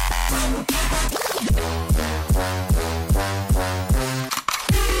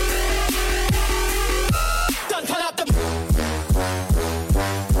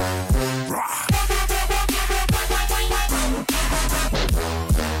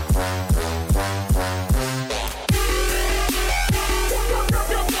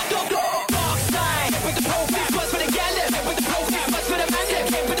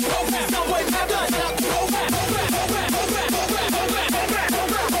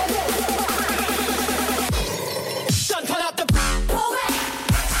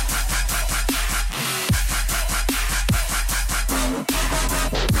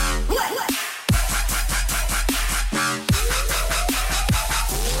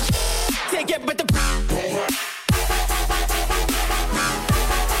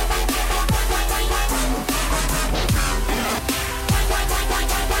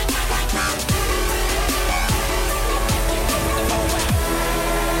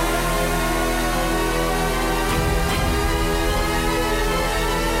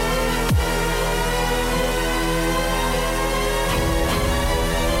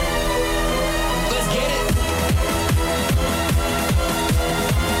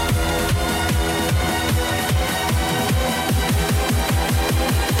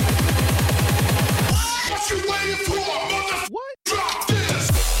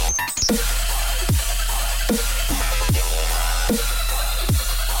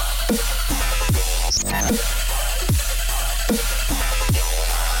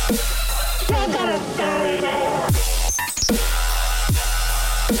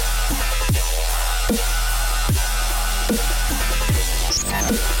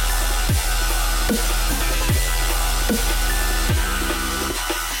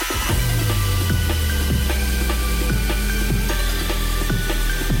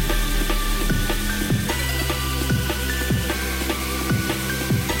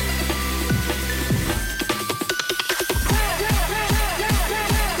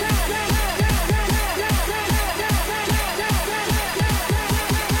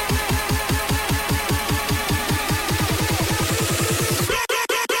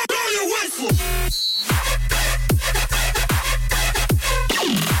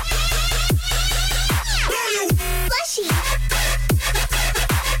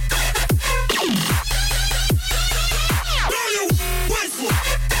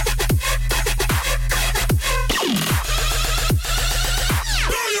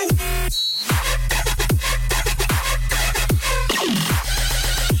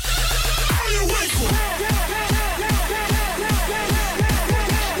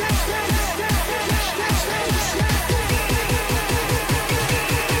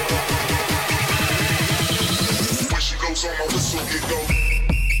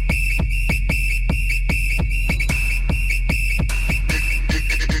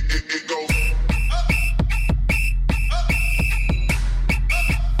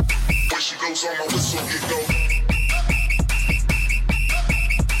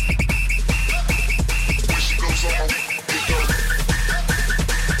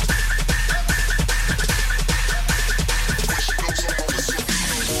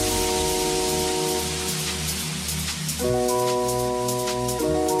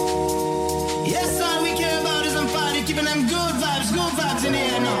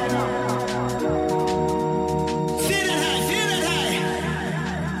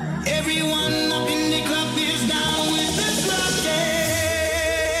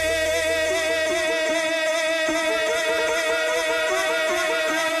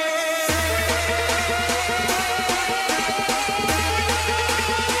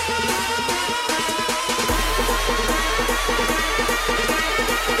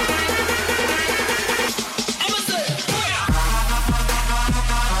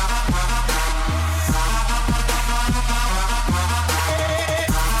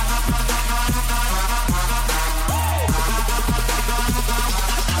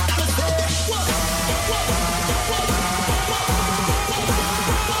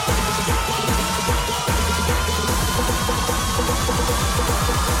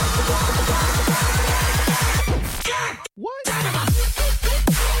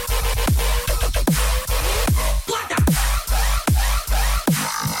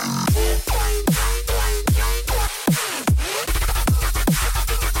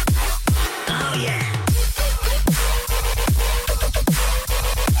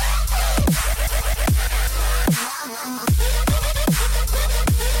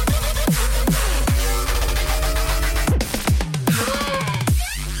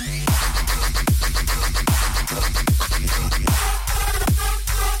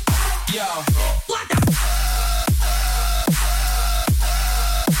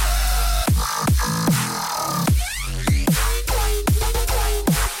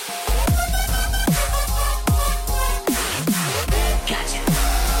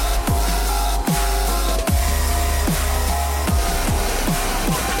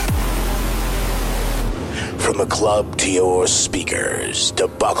 club to your speakers.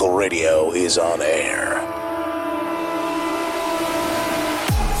 Debacle Radio is on air.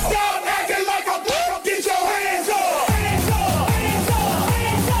 Stop acting like a bitch. Get your hands up.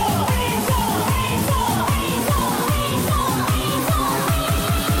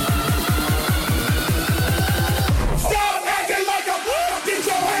 Stop acting like a bitch. Get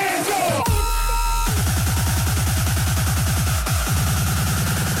your hands up.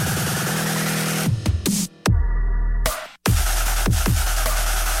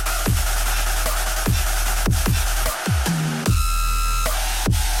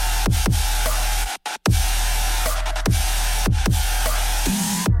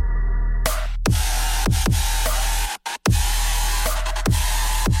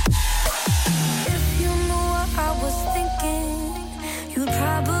 If you knew what I was thinking, you'd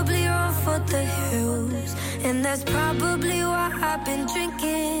probably run for the hills. And that's probably why I've been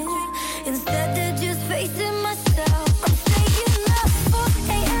drinking, instead of just facing myself. I'm staying up 4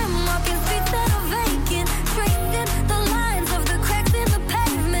 a.m. walking streets that are vacant, tracing the lines of the cracks in the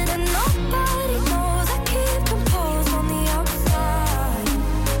pavement. And nobody knows I keep composed on the outside.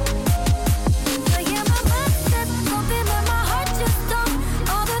 But yeah, my mind says something that my heart just don't.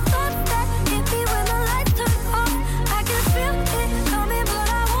 All the thoughts that hit me when the lights turn off, I can feel it coming, but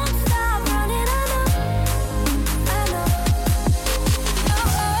I won't stop running. I know. My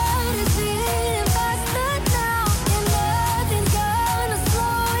heart is beating faster now, and nothing's gonna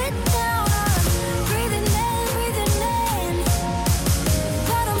slow it down. I'm breathing in,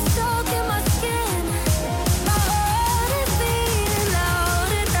 but I'm stuck in my skin. My heart is beating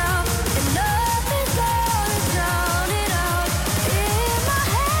louder now, and nothing's gonna drown it out. In my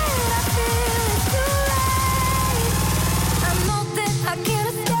head, I feel it's too late. I know that I can't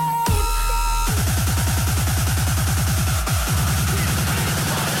escape.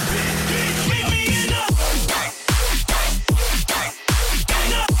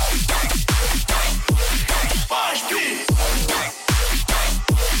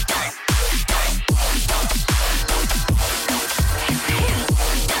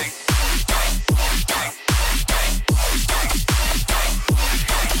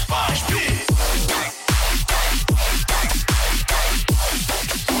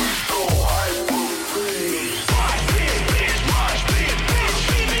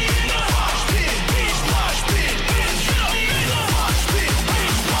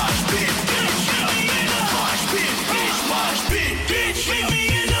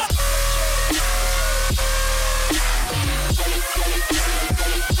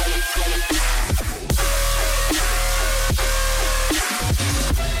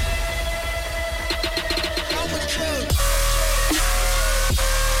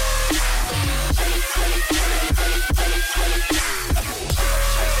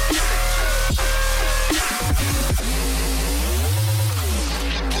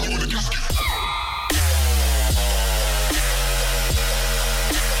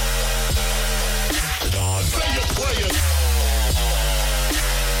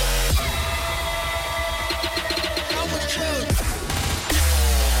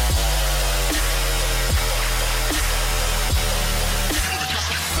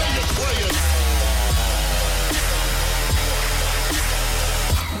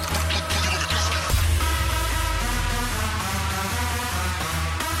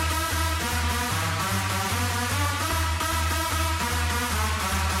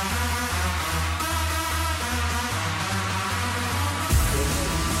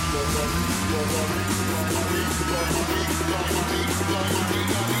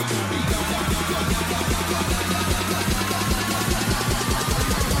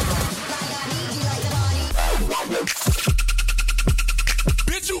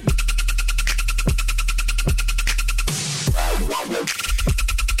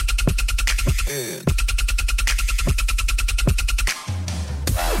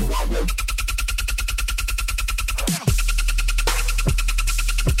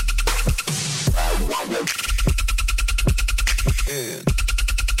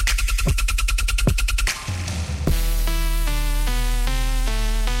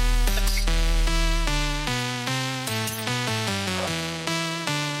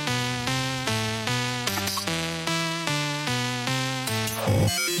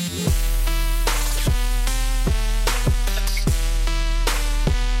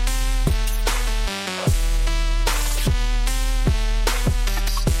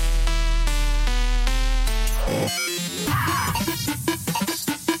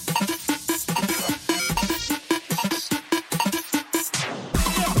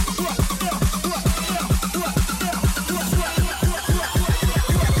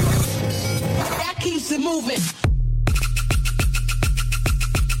 That keeps it moving.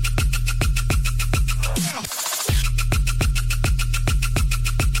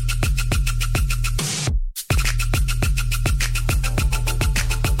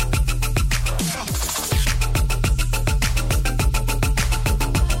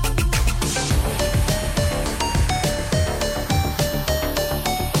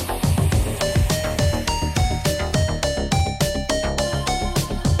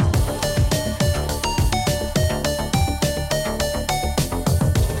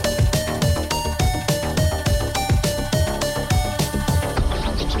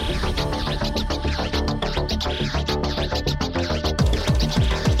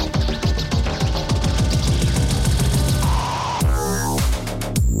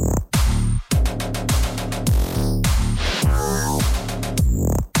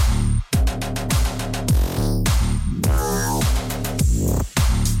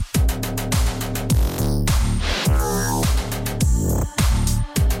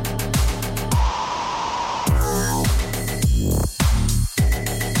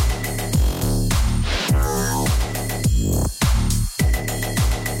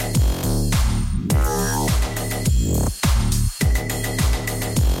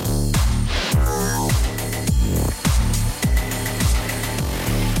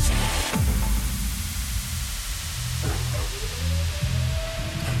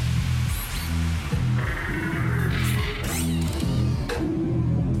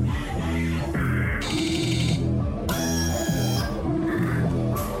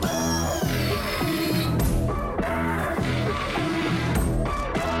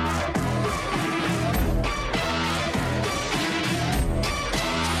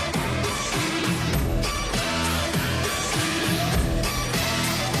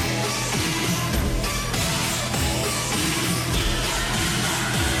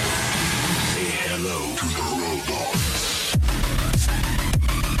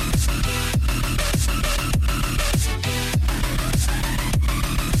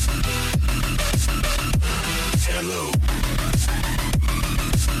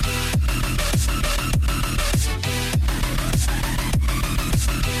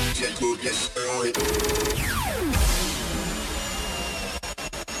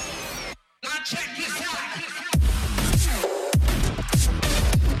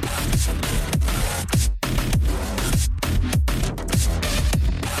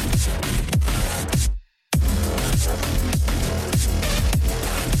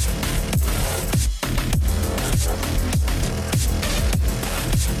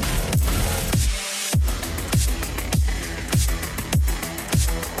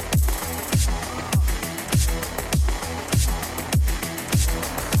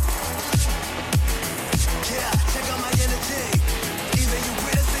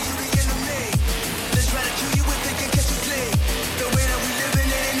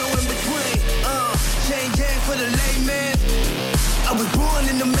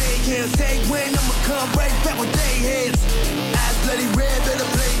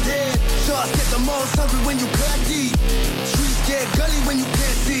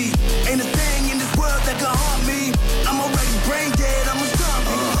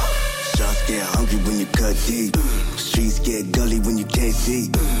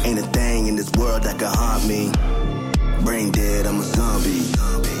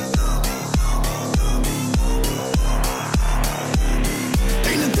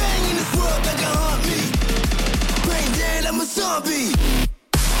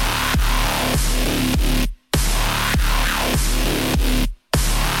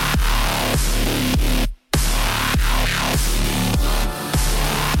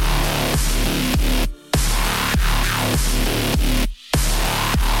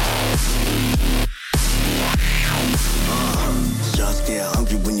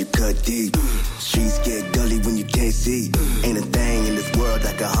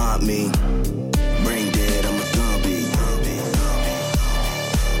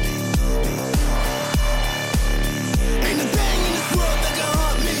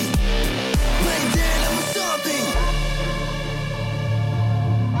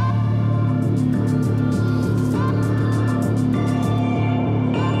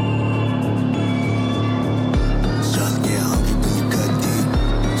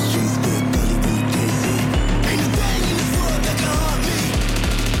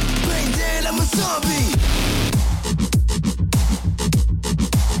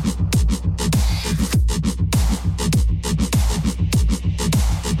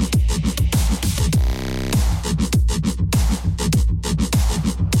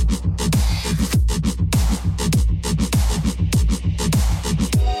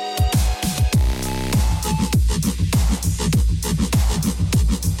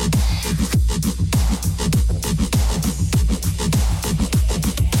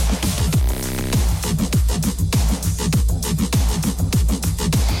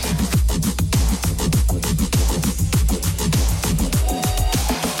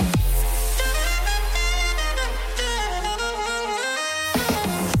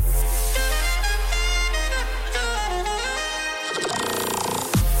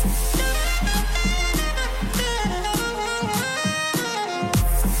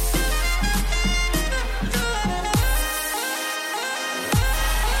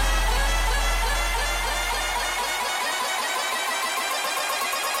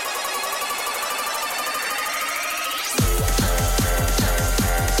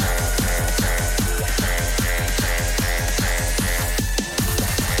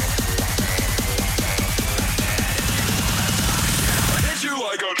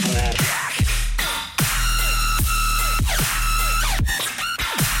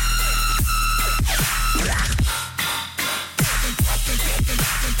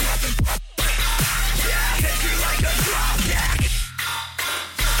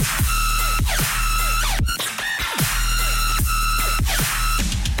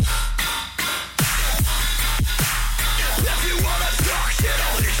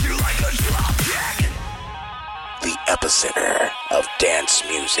 epicenter of dance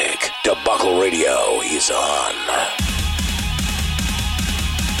music. Debacle Radio is on.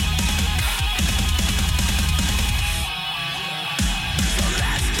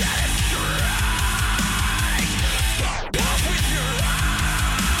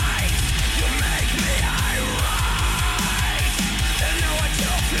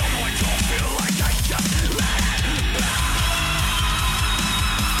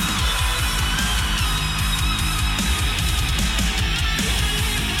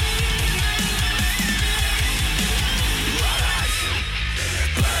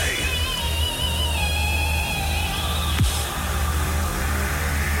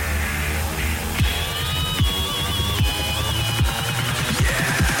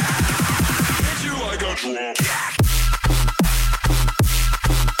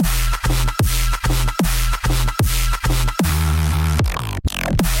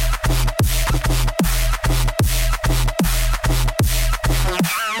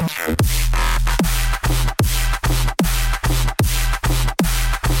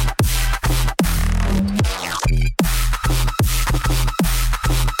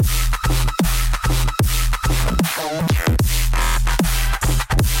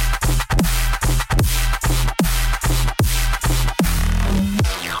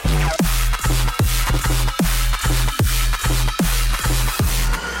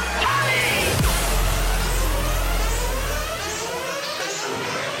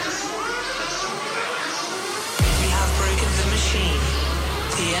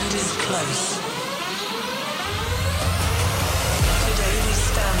 The end is close. Today we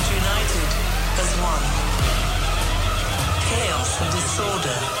stand united as one. Chaos and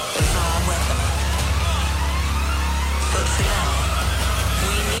disorder is our weapon. But for now,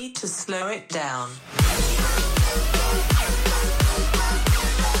 we need to slow it down.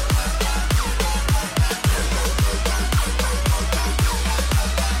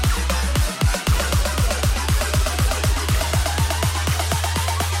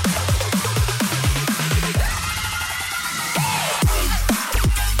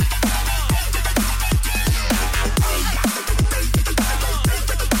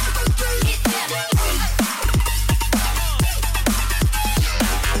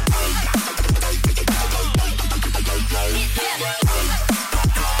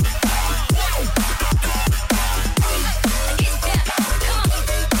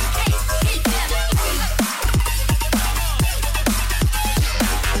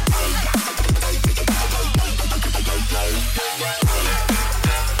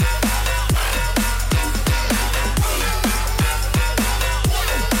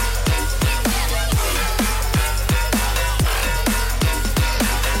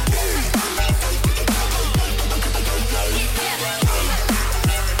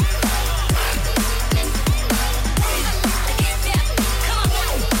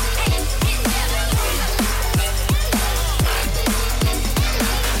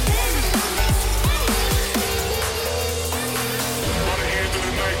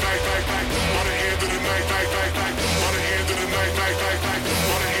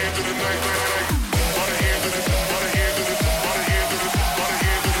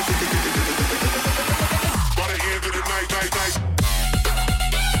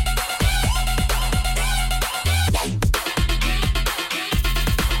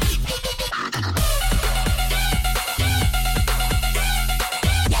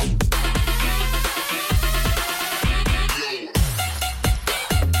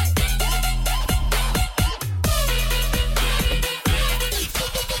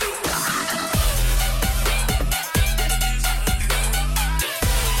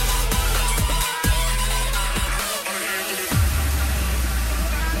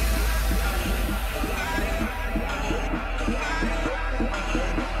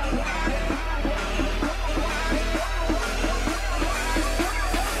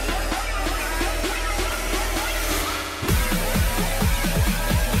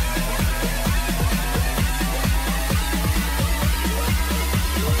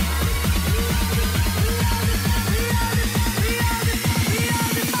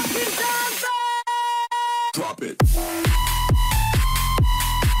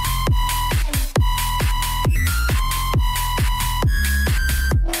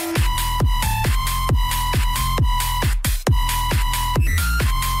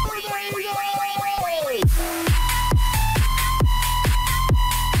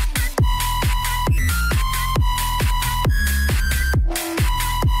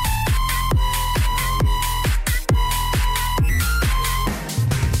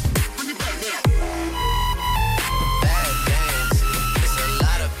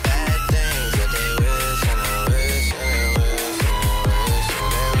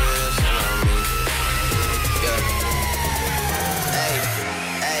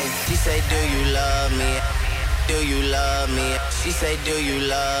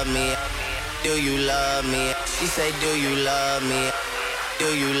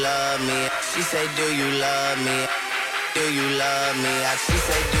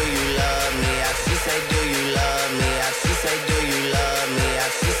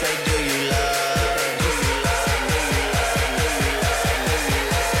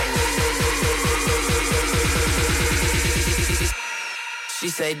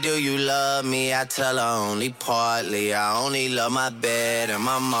 Do you love me? I tell her only partly. I only love my bed and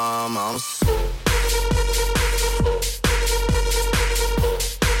my mom.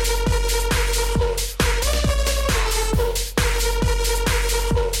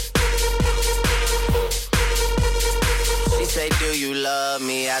 She say, do you love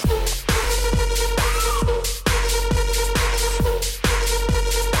me?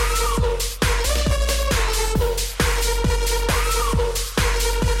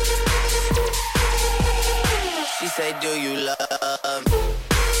 Say, do you love me?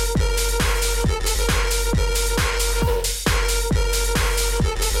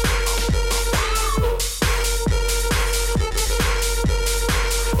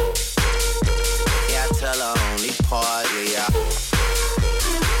 Yeah, I tell her only partly.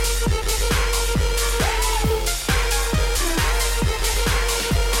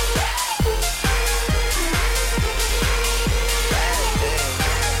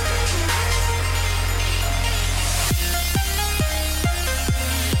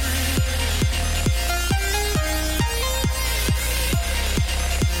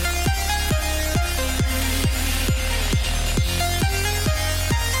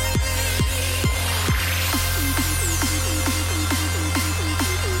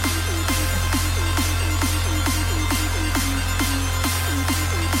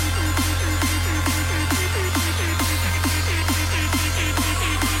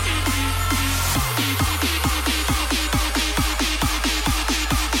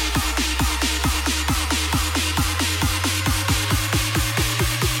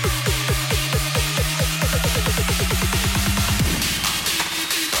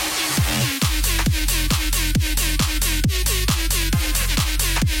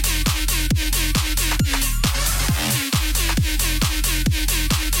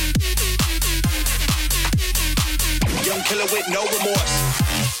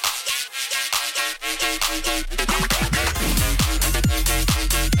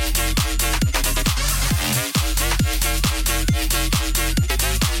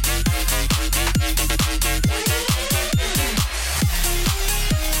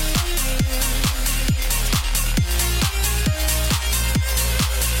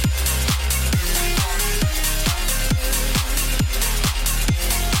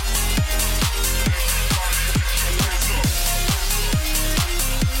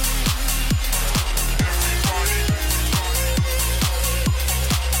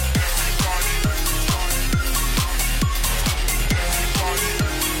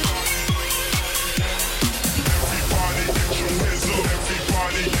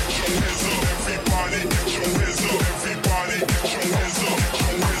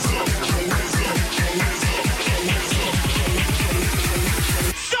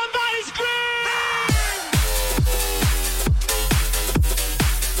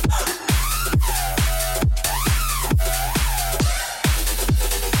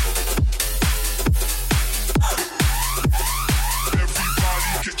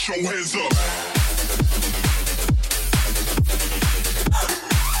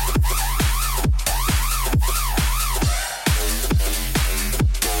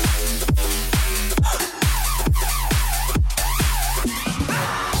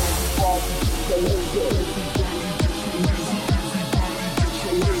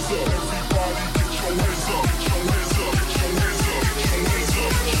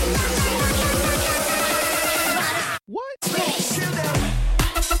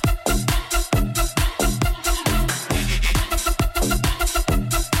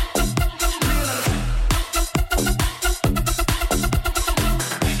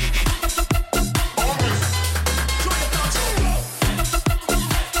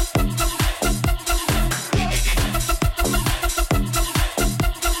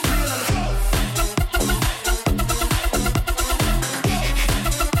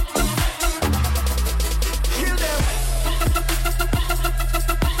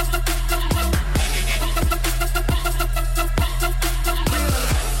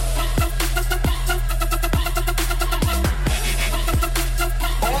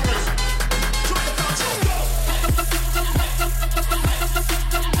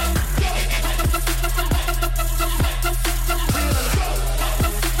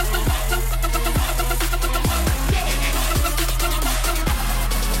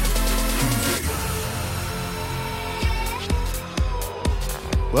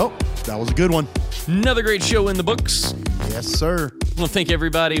 was a good one. Another great show in the books. Yes, sir. I want to thank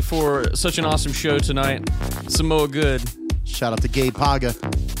everybody for such an awesome show tonight. Samoa Good. Shout out to Gabe Paga.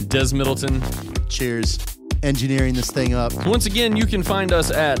 Des Middleton. Cheers. Engineering this thing up. Once again, you can find us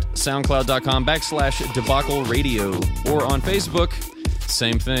at soundcloud.com/debacle radio or on Facebook.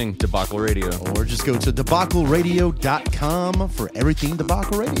 Same thing, Debacle Radio. Or just go to debacleradio.com for everything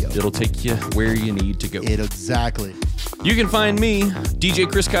Debacle Radio. It'll take you where you need to go. Exactly. You can find me, DJ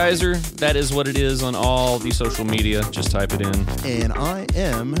Chris Kaiser. That is what it is on all the social media. Just type it in. And I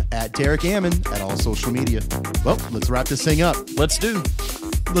am at Derek Ammon at all social media. Well, let's wrap this thing up. Let's do.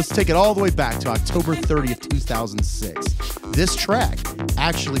 Let's take it all the way back to October 30th, 2006. This track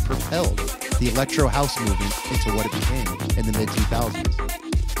actually propelled the electro house movement into what it became in the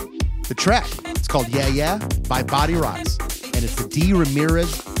mid-2000s. The track, it's called Yeah Yeah by Body Rocks, and it's the D.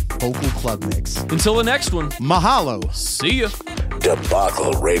 Ramirez vocal club mix. Until the next one. Mahalo. See ya.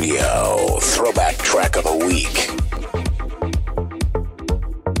 Debacle Radio, throwback track of the week.